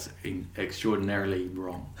because that's extraordinarily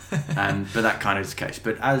wrong, but that kind of is the case.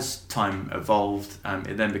 But as time evolved,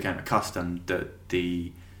 it then became a custom that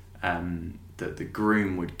the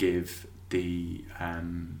groom would give the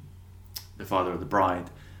father of the bride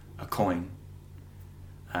a coin,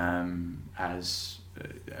 as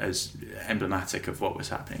emblematic of what was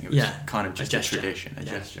happening. It was kind of just a tradition, a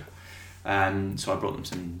gesture. So I brought them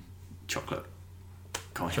some chocolate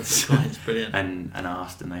coins. Brilliant. and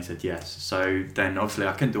asked, and they said yes. So then obviously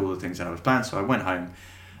I couldn't do all the things that I was planned, so I went home,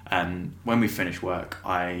 and when we finished work,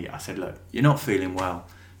 I said, look, you're not feeling well,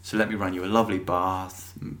 so let me run you a lovely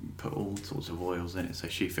bath, put all sorts of oils in it so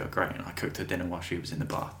she felt great, and I cooked her dinner while she was in the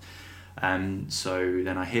bath. So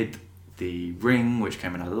then I hid the ring, which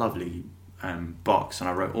came in a lovely box, and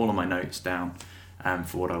I wrote all of my notes down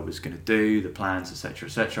for what I was going to do, the plans, etc.,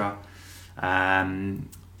 etc.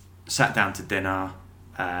 Sat down to dinner.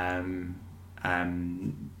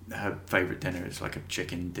 Her favourite dinner is like a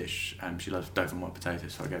chicken dish. She loves Dover and white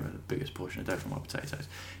potatoes, so I gave her the biggest portion of Dover and white potatoes.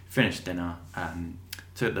 Finished dinner,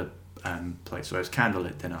 took the plate, so it was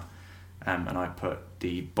candlelit dinner, and I put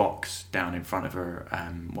the box down in front of her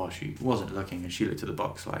while she wasn't looking, and she looked at the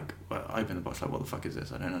box like, well, I opened the box like, what the fuck is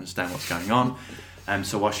this? I don't understand what's going on.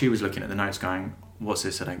 So while she was looking at the notes going, what's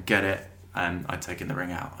this? I don't get it. I'd taken the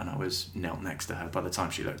ring out, and I was knelt next to her by the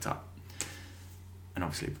time she looked up, and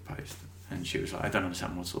obviously proposed. And she was like, I don't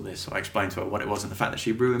understand what's all this. So I explained to her what it was and the fact that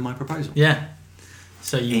she ruined my proposal. Yeah.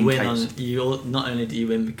 So you win not only do you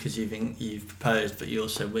win because you've proposed, but you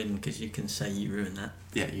also win because you can say you ruined that.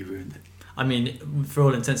 Yeah, you ruined it. I mean, for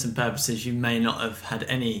all intents and purposes, you may not have had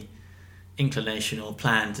any inclination or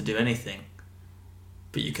plan to do anything,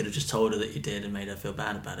 but you could have just told her that you did and made her feel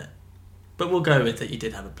bad about it. But we'll go with that you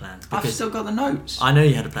did have a plan. I've still got the notes. I know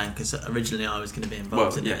you had a plan because originally I was going to be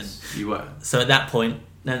involved in it. Yes, you were. So at that point,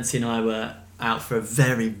 Nancy and I were out for a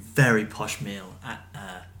very, very posh meal at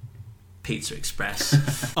Pizza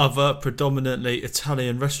Express. Other predominantly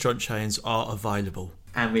Italian restaurant chains are available.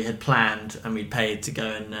 And we had planned and we'd paid to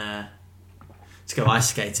go ice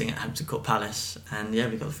skating at Hampton Court Palace. And yeah,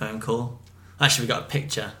 we got a phone call. Actually, we got a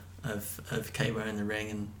picture of Kate wearing the ring,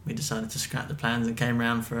 and we decided to scrap the plans and came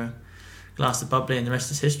round for a glass of bubbly, and the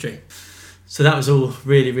rest is history. So that was all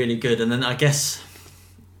really, really good. And then I guess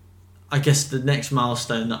the next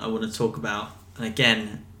milestone that I want to talk about, and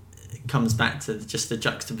again, it comes back to just the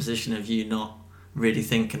juxtaposition of you not really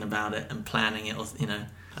thinking about it and planning it. Or,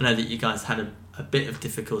 I know that you guys had a bit of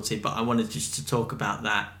difficulty, but I wanted just to talk about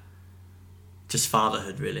that, just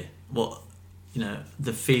fatherhood really. What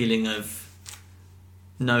the feeling of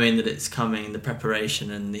knowing that it's coming, the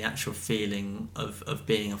preparation and the actual feeling of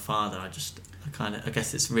being a father, I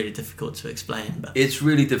guess it's really difficult to explain. But it's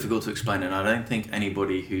really difficult to explain, and I don't think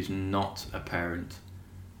anybody who's not a parent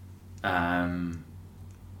can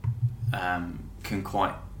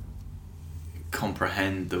quite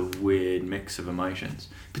comprehend the weird mix of emotions,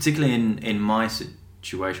 particularly in my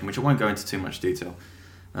situation, which I won't go into too much detail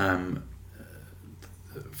for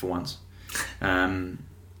once.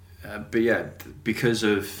 But yeah, because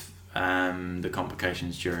of the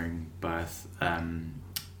complications during birth,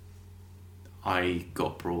 I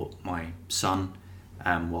got brought my son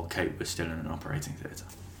while Kate was still in an operating theatre.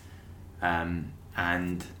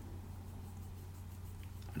 And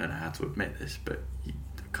I don't know how to admit this, but I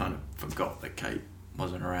kind of forgot that Kate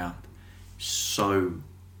wasn't around. So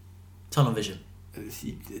tunnel vision.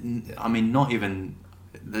 I mean, not even,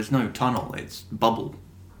 there's no tunnel, it's bubble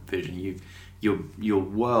vision. Your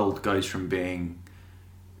world goes from being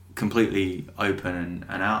completely open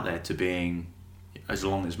and out there to being as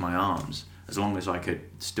long as my arms, as long as I could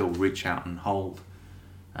still reach out and hold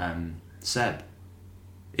Seb.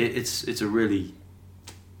 It's a really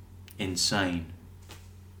insane,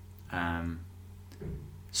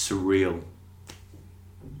 surreal,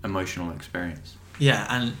 emotional experience. Yeah,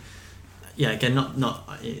 and yeah, again, not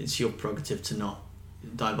it's your prerogative to not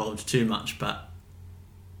divulge too much, but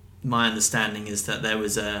my understanding is that there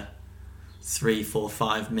was a 3, 4,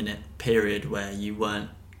 5 minute period where you weren't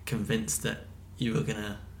convinced that you were going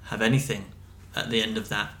to have anything at the end of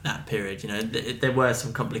that period. There were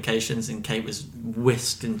some complications, and Kate was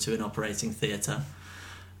whisked into an operating theatre,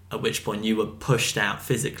 at which point you were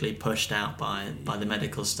physically pushed out by the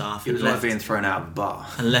medical staff. It was like being thrown out of a bar.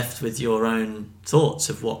 And left with your own thoughts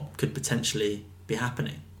of what could potentially be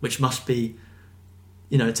happening, which must be,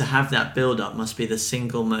 to have that build-up must be the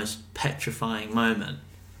single most petrifying moment.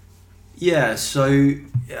 Yeah, so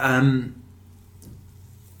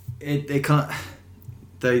it can't.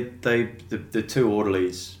 The two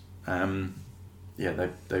orderlies,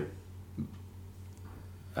 they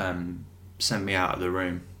sent me out of the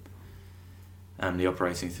room, the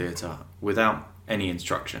operating theatre, without any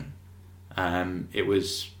instruction. It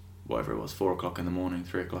was whatever it was, 4 o'clock in the morning,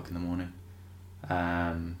 3 o'clock in the morning.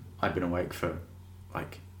 I'd been awake for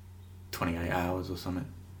like 28 hours or something.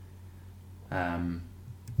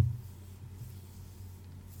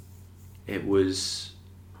 It was.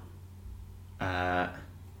 I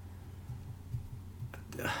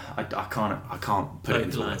can't put it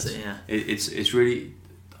into words. Yeah. It's really,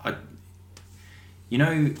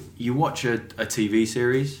 you watch a TV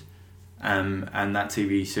series, and that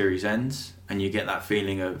TV series ends, and you get that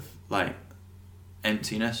feeling of like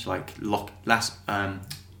emptiness, like lack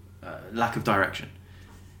of direction.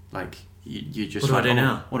 Like you just what do I do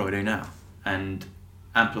now? What do I do now? And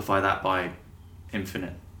amplify that by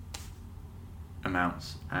infinite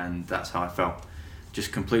amounts, and that's how I felt.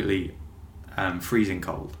 Just completely freezing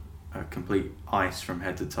cold, complete ice from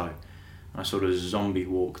head to toe. I sort of zombie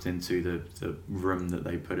walked into the room that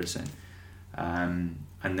they put us in, and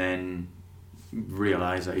then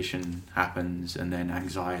realization happens, and then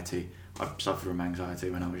anxiety. I suffered from anxiety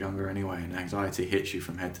when I was younger anyway, and anxiety hits you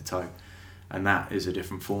from head to toe, and that is a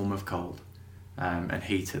different form of cold and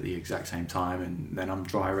heat at the exact same time. And then I'm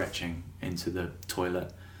dry retching into the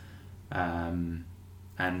toilet, and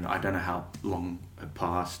I don't know how long had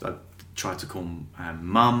passed. I tried to call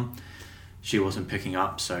Mum. She wasn't picking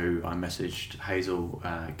up, so I messaged Hazel,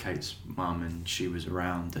 Kate's mum, and she was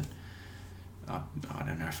around. And I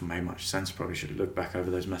don't know if it made much sense. Probably should have looked back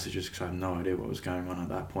over those messages, because I had no idea what was going on at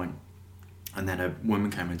that point. And then a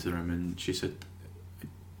woman came into the room, and she said,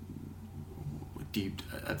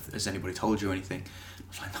 has anybody told you anything? I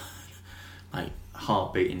was like, like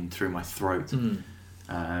heart beating through my throat.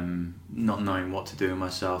 Not knowing what to do with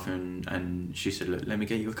myself, and she said, look, let me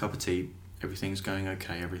get you a cup of tea, everything's going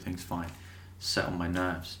okay, everything's fine. Set on my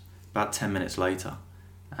nerves. About 10 minutes later,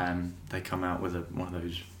 they come out with one of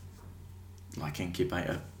those like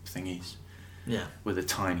incubator thingies, with a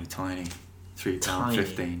tiny £3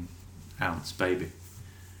 15 ounce baby.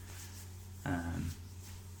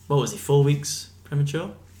 What was he, 4 weeks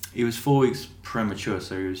premature? He was 4 weeks premature,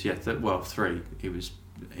 so he was 3. He was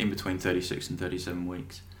in between 36 and 37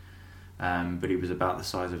 weeks, but he was about the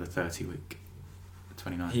size of a 30-week,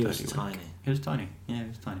 29, 30 week. He was tiny. He was tiny. Yeah, he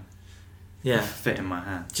was tiny. Yeah, it fit in my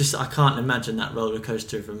hand. Just I can't imagine that roller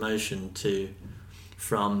coaster of emotion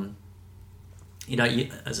from,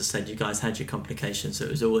 as I said, you guys had your complications, so it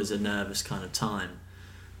was always a nervous kind of time,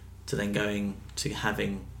 to then going to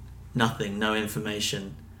having nothing, no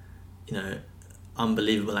information,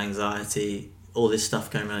 unbelievable anxiety, all this stuff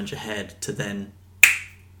going around your head to then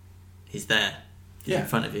he's there, he's in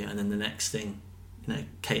front of you, and then the next thing,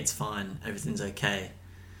 Kate's fine, everything's okay.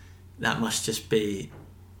 That must just be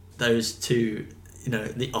those two,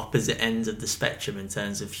 the opposite ends of the spectrum in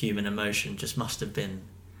terms of human emotion. Just must have been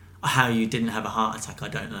how you didn't have a heart attack. I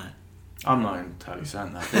don't know. I'm not entirely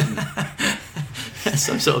certain that.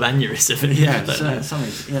 Some sort of aneurysm. Yeah,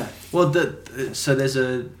 something. Yeah. Well, so there's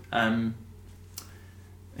a.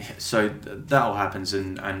 So that all happens,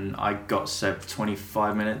 and I got Seb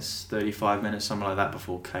 25 minutes, 35 minutes, something like that,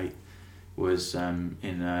 before Kate was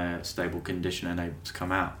in a stable condition and able to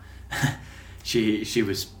come out. She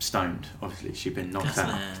was stoned. Obviously, she'd been knocked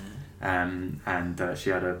out, and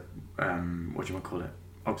she had a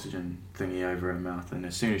oxygen thingy over her mouth. And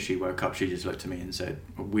as soon as she woke up, she just looked at me and said,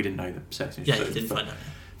 "We didn't know the sex." Yeah, you didn't find out.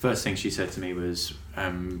 First thing she said to me was,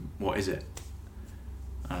 "What is it?"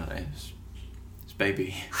 It's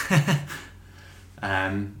baby.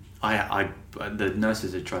 The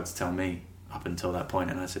nurses had tried to tell me up until that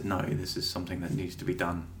point, and I said, no, this is something that needs to be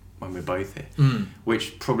done when we're both here.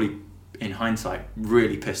 Which probably, in hindsight,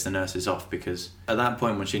 really pissed the nurses off, because at that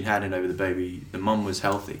point when she'd handed over the baby, the mum was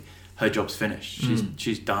healthy. Her job's finished.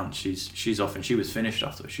 She's done. She's off, and she was finished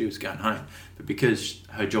after. She was going home. But because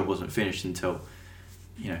her job wasn't finished until,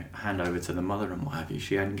 hand over to the mother and what have you,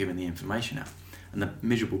 she hadn't given the information out. And the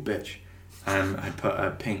miserable bitch had put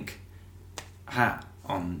a pink hat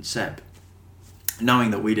on Seb,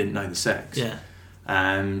 knowing that we didn't know the sex. Yeah.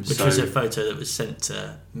 Which was a photo that was sent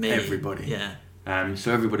to me. Everybody. Yeah.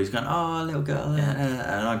 So everybody's going, oh, little girl.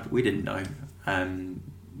 Yeah. And we didn't know,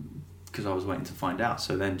 because I was waiting to find out.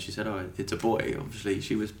 So then she said, oh, it's a boy. Obviously,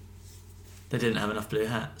 They didn't have enough blue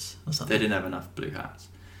hats or something. They didn't have enough blue hats.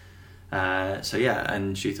 So yeah,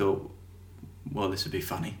 and she thought, well, this would be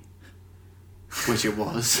funny. Which it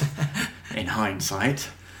was, in hindsight.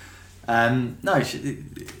 No,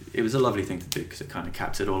 it was a lovely thing to do, because it kind of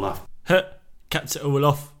capped it all off. Capped it all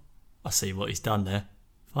off. I see what he's done there.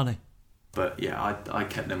 Funny. But yeah, I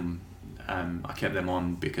kept them. I kept them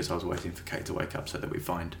on because I was waiting for Kate to wake up so that we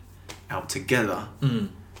find out together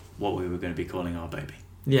what we were going to be calling our baby.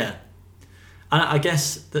 Yeah, and I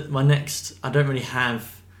guess that I don't really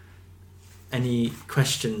have any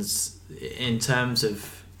questions in terms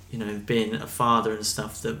of being a father and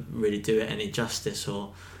stuff that really do it any justice,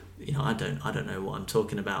 or I don't know what I'm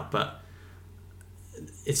talking about, but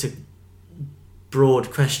it's a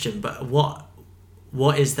broad question. But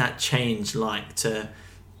what is that change like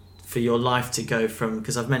for your life to go from,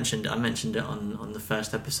 because I mentioned it on the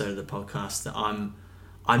first episode of the podcast, that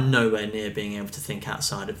I'm nowhere near being able to think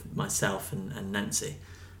outside of myself and Nancy.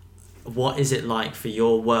 What is it like for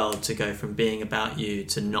your world to go from being about you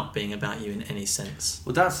to not being about you in any sense?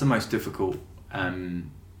 Well, that's the most difficult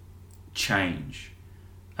change.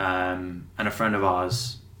 And a friend of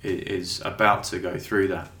ours is about to go through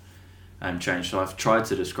that change. So I've tried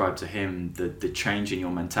to describe to him the change in your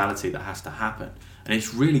mentality that has to happen. And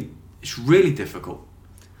it's really difficult.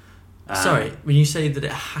 Sorry, when you say that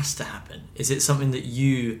it has to happen, is it something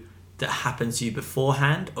that happens to you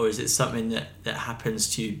beforehand, or is it something that happens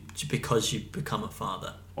to you because you become a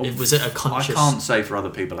father? Was it a conscious... I can't say for other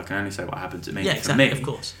people. I can only say what happened to me. Yeah, exactly. For me, of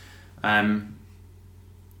course.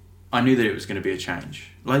 I knew that it was going to be a change.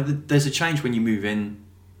 Like, there's a change when you move in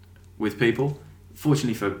with people.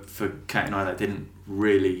 Fortunately for Kate and I, that didn't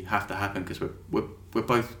really have to happen, because we're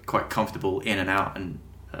both quite comfortable in and out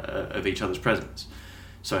of each other's presence.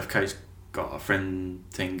 So if Kate's got a friend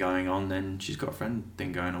thing going on, then she's got a friend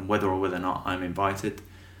thing going on, whether or not I'm invited,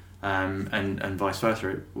 and vice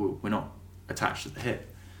versa. We're not attached at the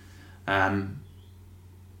hip.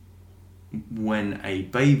 When a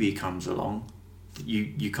baby comes along,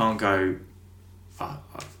 you can't go, oh,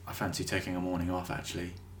 I fancy taking a morning off,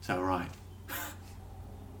 actually. Is that all right?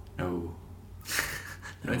 No,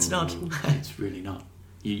 it's not. It's really not.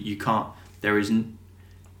 You can't. There isn't.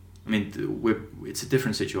 I mean, it's a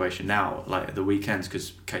different situation now. Like the weekends,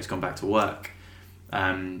 because Kate's gone back to work,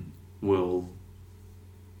 we'll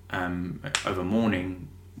over morning,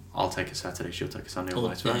 I'll take a Saturday, she'll take a Sunday, or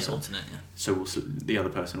vice versa. Alternate, yeah. So the other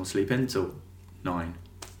person will sleep in till 9.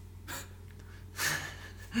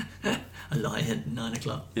 A lie at 9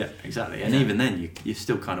 o'clock. Yeah, exactly. And even then, you're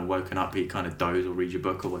still kind of woken up. You kind of doze or read your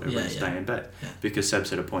book or whatever and stay in bed, because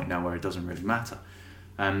Seb's at a point now where it doesn't really matter.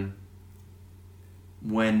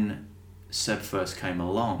 When Seb first came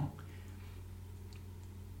along,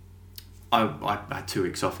 I had 2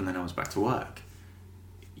 weeks off and then I was back to work.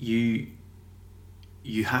 You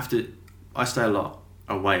have to. I stay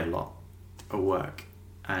away a lot at work,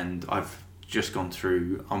 and I've just gone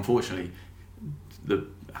through, unfortunately, the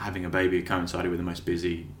having a baby coincided with the most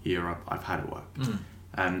busy year I've had at work.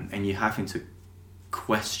 And you're having to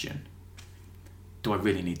question, do I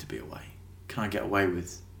really need to be away? Can I get away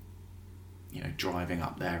with, driving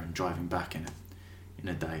up there and driving back in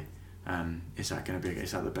a day? Is that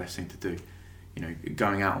the best thing to do?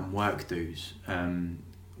 Going out on work dues,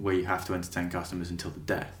 where you have to entertain customers until the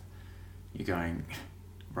death. You're going,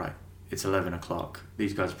 right, it's 11 o'clock.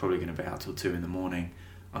 These guys are probably going to be out till 2 in the morning.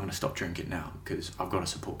 I'm going to stop drinking now because I've got to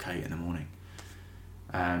support Kate in the morning.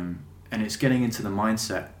 And it's getting into the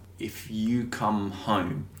mindset, if you come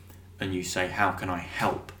home and you say, how can I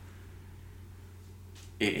help?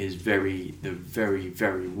 It is the very,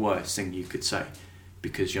 very worst thing you could say,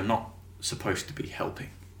 because you're not supposed to be helping.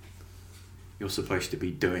 You're supposed to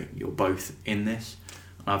be doing. You're both in this.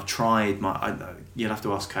 I've tried you'll have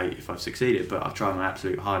to ask Kate if I've succeeded, but I've tried my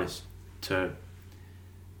absolute hardest to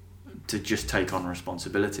just take on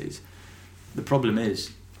responsibilities. The problem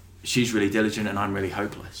is, she's really diligent and I'm really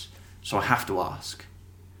hopeless. So I have to ask.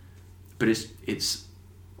 But it's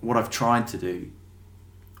what I've tried to do,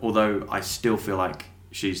 although I still feel like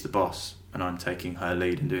she's the boss and I'm taking her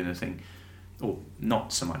lead and doing the thing, or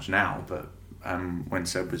not so much now, but when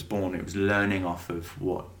Seb was born, it was learning off of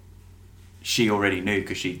what she already knew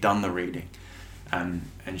because she'd done the reading, and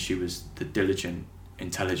she was the diligent,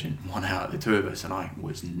 intelligent one out of the two of us, and I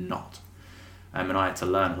was not. And I had to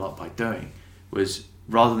learn a lot by doing, was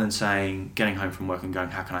rather than saying, getting home from work and going,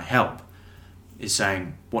 how can I help, is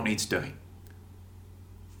saying, what needs doing?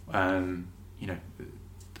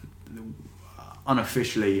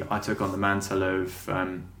 Unofficially, I took on the mantle of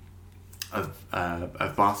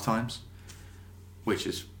bath times, which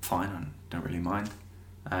is fine, I don't really mind.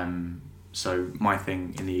 So my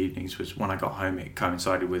thing in the evenings was, when I got home, it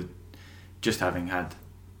coincided with just having had,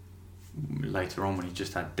 later on when you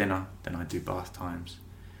just had dinner, then I do bath times,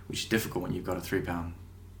 which is difficult when you've got a £3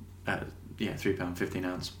 15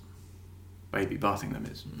 ounce baby. Bathing them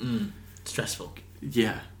is stressful.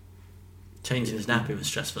 Yeah. Changing his nappy was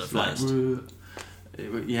stressful at first.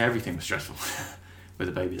 Everything was stressful with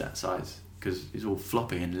a baby that size, because it's all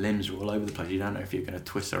floppy and limbs are all over the place. You don't know if you're going to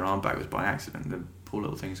twist her arm backwards by accident. The poor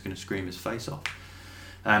little thing's going to scream his face off.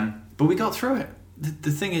 But we got through it.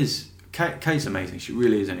 The thing is, Kate's amazing. She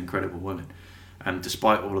really is an incredible woman.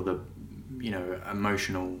 Despite all of the,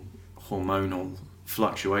 emotional, hormonal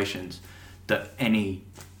fluctuations that any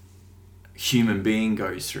human being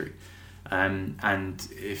goes through. And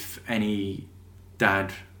if any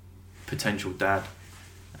potential dad,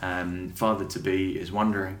 father-to-be is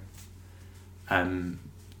wondering,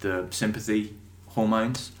 the sympathy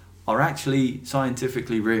hormones are actually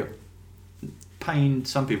scientifically real. Pain,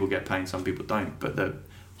 some people get pain, some people don't, but the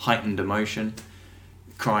heightened emotion,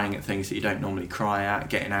 crying at things that you don't normally cry at,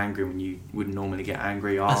 getting angry when you wouldn't normally get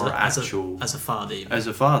angry, as a father. As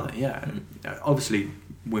a father, yeah. Obviously,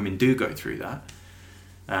 women do go through that.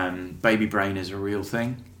 Baby brain is a real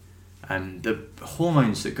thing. The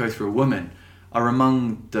hormones that go through a woman are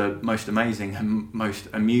among the most amazing and most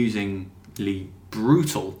amusingly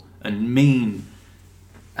brutal and mean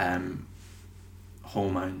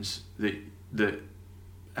hormones that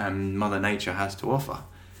Mother Nature has to offer.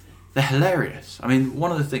 They're hilarious. I mean,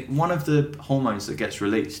 one of the hormones that gets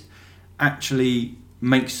released actually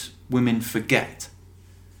makes women forget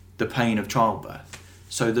the pain of childbirth,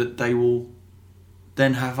 so that they will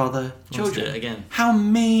then have other children. Let's do it again. How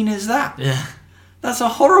mean is that? Yeah. That's a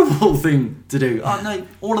horrible thing to do. Oh no,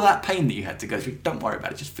 all of that pain that you had to go through, don't worry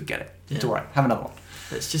about it, just forget it. Yeah. It's alright, have another one.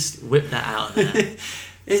 Let's just whip that out of there.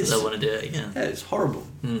 So they want to do it again. Yeah, it's horrible.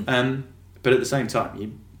 But at the same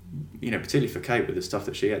time, you know, particularly for Kate with the stuff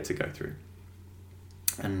that she had to go through,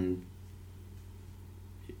 and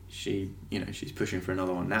she, you know, she's pushing for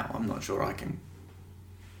another one now. I'm not sure I can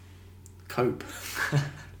cope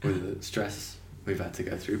with the stress we've had to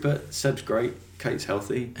go through. But Seb's great. Kate's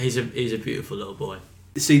healthy. He's a beautiful little boy.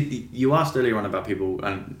 See, you asked earlier on about people,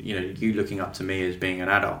 and you know, you looking up to me as being an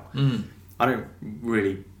adult. I don't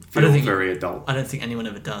really feel very adult. I don't think anyone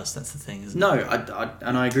ever does. That's the thing, isn't it? No,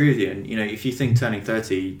 and I agree with you. And you know, if you think turning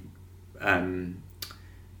 30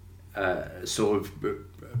 sort of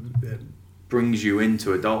brings you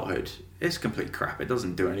into adulthood, it's complete crap. It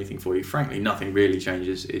doesn't do anything for you. Frankly, nothing really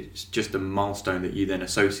changes. It's just a milestone that you then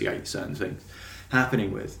associate certain things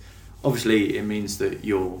happening with. Obviously, it means that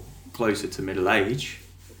you're closer to middle age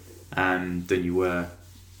than you were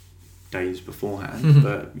days beforehand.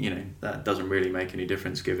 But you know, that doesn't really make any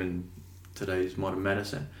difference given today's modern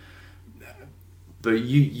medicine. But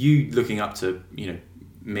you looking up to, you know,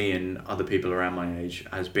 me and other people around my age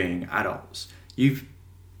as being adults, you've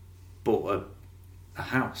bought a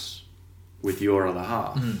house with your other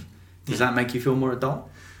half. Does that make you feel more adult?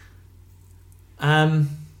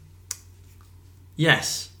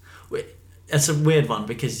 Yes. It's a weird one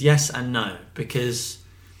because yes and no. Because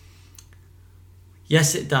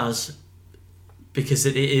yes, it does. Because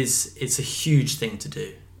it's a huge thing to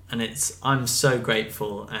do, and I'm so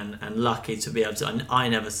grateful and lucky to be able to. And I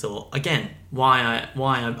never thought, again, why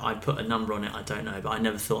I put a number on it, I don't know, but I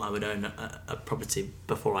never thought I would own a property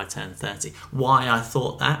before I turned 30. Why I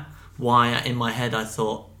thought that? Why in my head I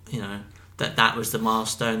thought, that was the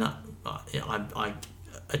milestone that I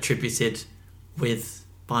attributed with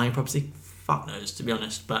buying a property. Fuck knows, to be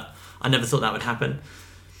honest, but I never thought that would happen.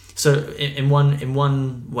 So in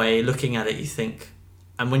one way, looking at it, you think,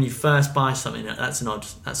 and when you first buy something, that's an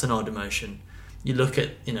odd emotion. You look at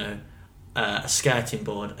a skirting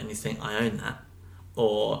board and you think, I own that,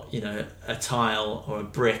 or a tile or a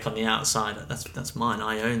brick on the outside, that's mine,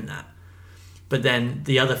 I own that. But then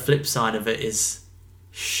the other flip side of it is,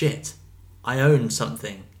 shit, I own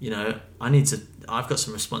something. I've got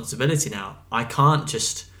some responsibility now. I can't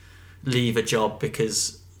just leave a job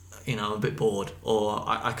because I'm a bit bored, or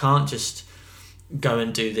I can't just go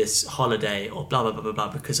and do this holiday or blah blah blah blah blah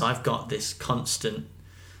because I've got this constant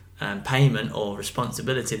payment or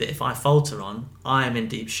responsibility that if I falter on, I am in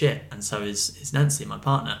deep shit, and so is Nancy, my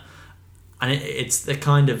partner. And it's the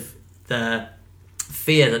kind of the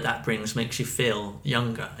fear that brings makes you feel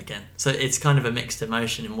younger again. So it's kind of a mixed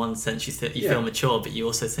emotion. In one sense, you feel mature, but you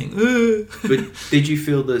also think, ooh. But did you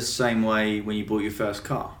feel the same way when you bought your first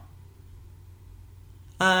car?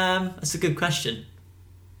 That's a good question.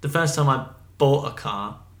 The first time I bought a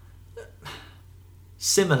car,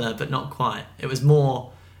 similar but not quite. It was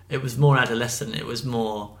more adolescent. It was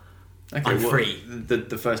more I'm free.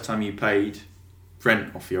 The first time you paid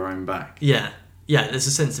rent off your own back. Yeah. There's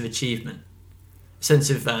a sense of achievement, a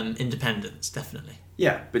sense of independence, definitely.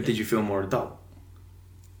 Yeah, but did you feel more adult?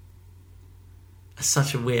 That's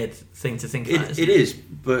such a weird thing to think about. It is,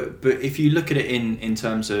 but if you look at it in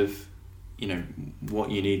terms of what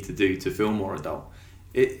you need to do to feel more adult,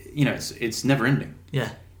 it's never ending. Yeah.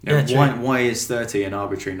 Why is 30 an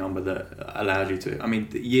arbitrary number that allowed you to? I mean,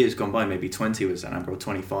 the years gone by, maybe 20 was that number, or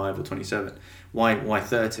 25 or 27. Why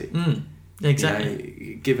 30?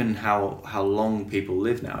 Exactly. Given how long people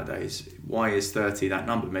live nowadays, why is 30 that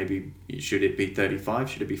number? Maybe should it be 35?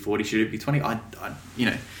 Should it be 40? Should it be 20?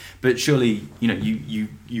 But surely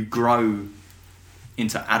you grow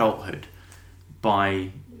into adulthood by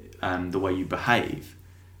the way you behave,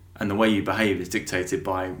 and the way you behave is dictated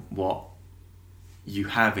by what you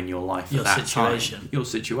have in your life at that time. Your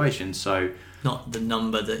situation. So not the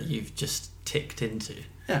number that you've just ticked into.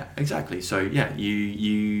 Yeah, exactly. So yeah,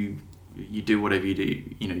 you do whatever you do.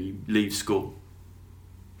 You leave school.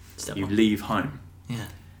 You leave home. Yeah.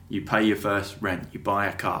 You pay your first rent. You buy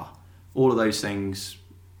a car. All of those things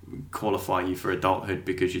qualify you for adulthood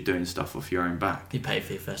because you're doing stuff off your own back. You pay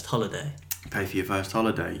for your first holiday.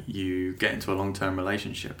 You get into a long-term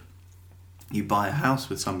relationship. You buy a house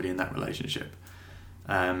with somebody in that relationship.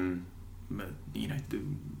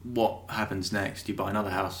 What happens next? You buy another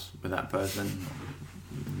house with that person,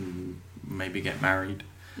 maybe get married,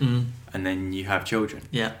 and then you have children.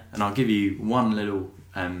 Yeah. And I'll give you one little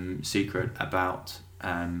secret about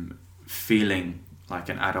feeling like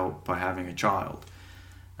an adult by having a child.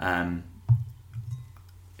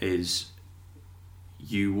 Is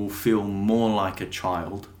you will feel more like a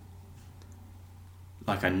child,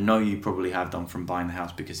 like I know you probably have done from buying the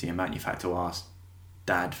house, because the amount you've had to ask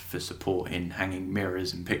Dad for support in hanging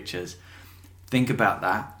mirrors and pictures. Think about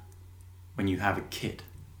that when you have a kid.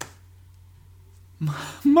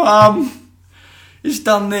 Mum, it's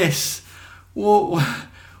done this. What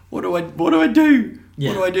do I do? Yeah.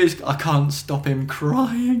 What do I do? I can't stop him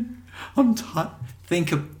crying. I'm tired.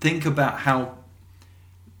 Think about how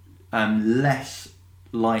less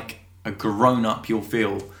like a grown-up you'll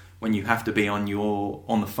feel when you have to be on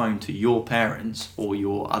the phone to your parents or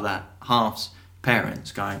your other half's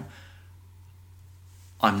parents going,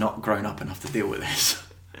 I'm not grown up enough to deal with this.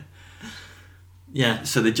 Yeah.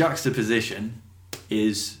 So the juxtaposition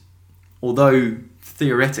is, although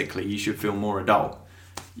theoretically you should feel more adult,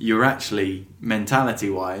 you're actually,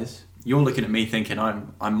 mentality-wise, you're looking at me thinking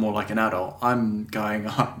I'm more like an adult. I'm going,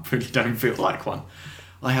 I really don't feel like one.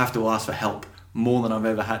 I have to ask for help more than I've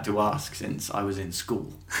ever had to ask since I was in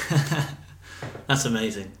school. That's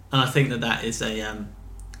amazing. And I think that is a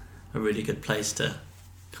really good place to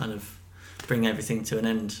kind of bring everything to an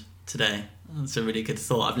end today. That's a really good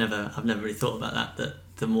thought. I've never really thought about that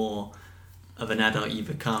the more of an adult you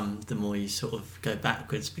become, the more you sort of go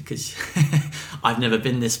backwards, because I've never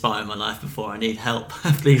been this far in my life before. I need help.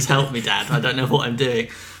 Please help me, Dad. I don't know what I'm doing,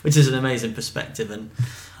 which is an amazing perspective. And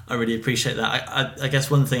I really appreciate that. I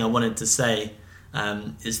guess one thing I wanted to say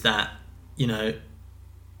is that, you know,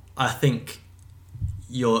 I think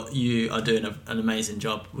you are doing an amazing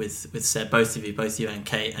job with Seb, both you and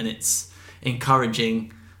Kate, and it's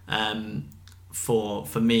encouraging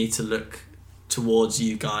for me to look towards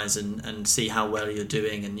you guys and see how well you're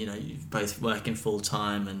doing, and you know, you're both working full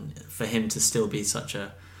time, and for him to still be such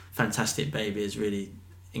a fantastic baby is really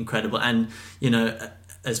incredible. And you know,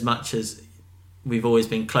 as much as we've always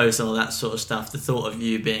been close and all that sort of stuff, the thought of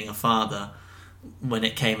you being a father, when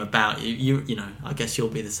it came about, you know, I guess you'll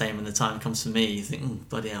be the same when the time comes for me. You think,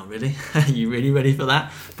 bloody hell, really? Are you really ready for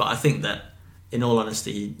that? But I think that, in all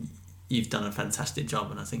honesty, you've done a fantastic job,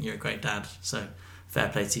 and I think you're a great dad. So fair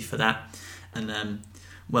play to you for that, and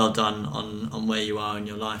well done on where you are in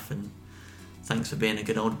your life, and thanks for being a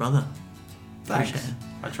good older brother. Thanks. Appreciate it.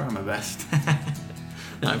 I try my best.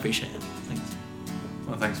 No, I appreciate it. Thanks.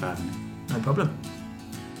 Well, thanks for having me. No problem.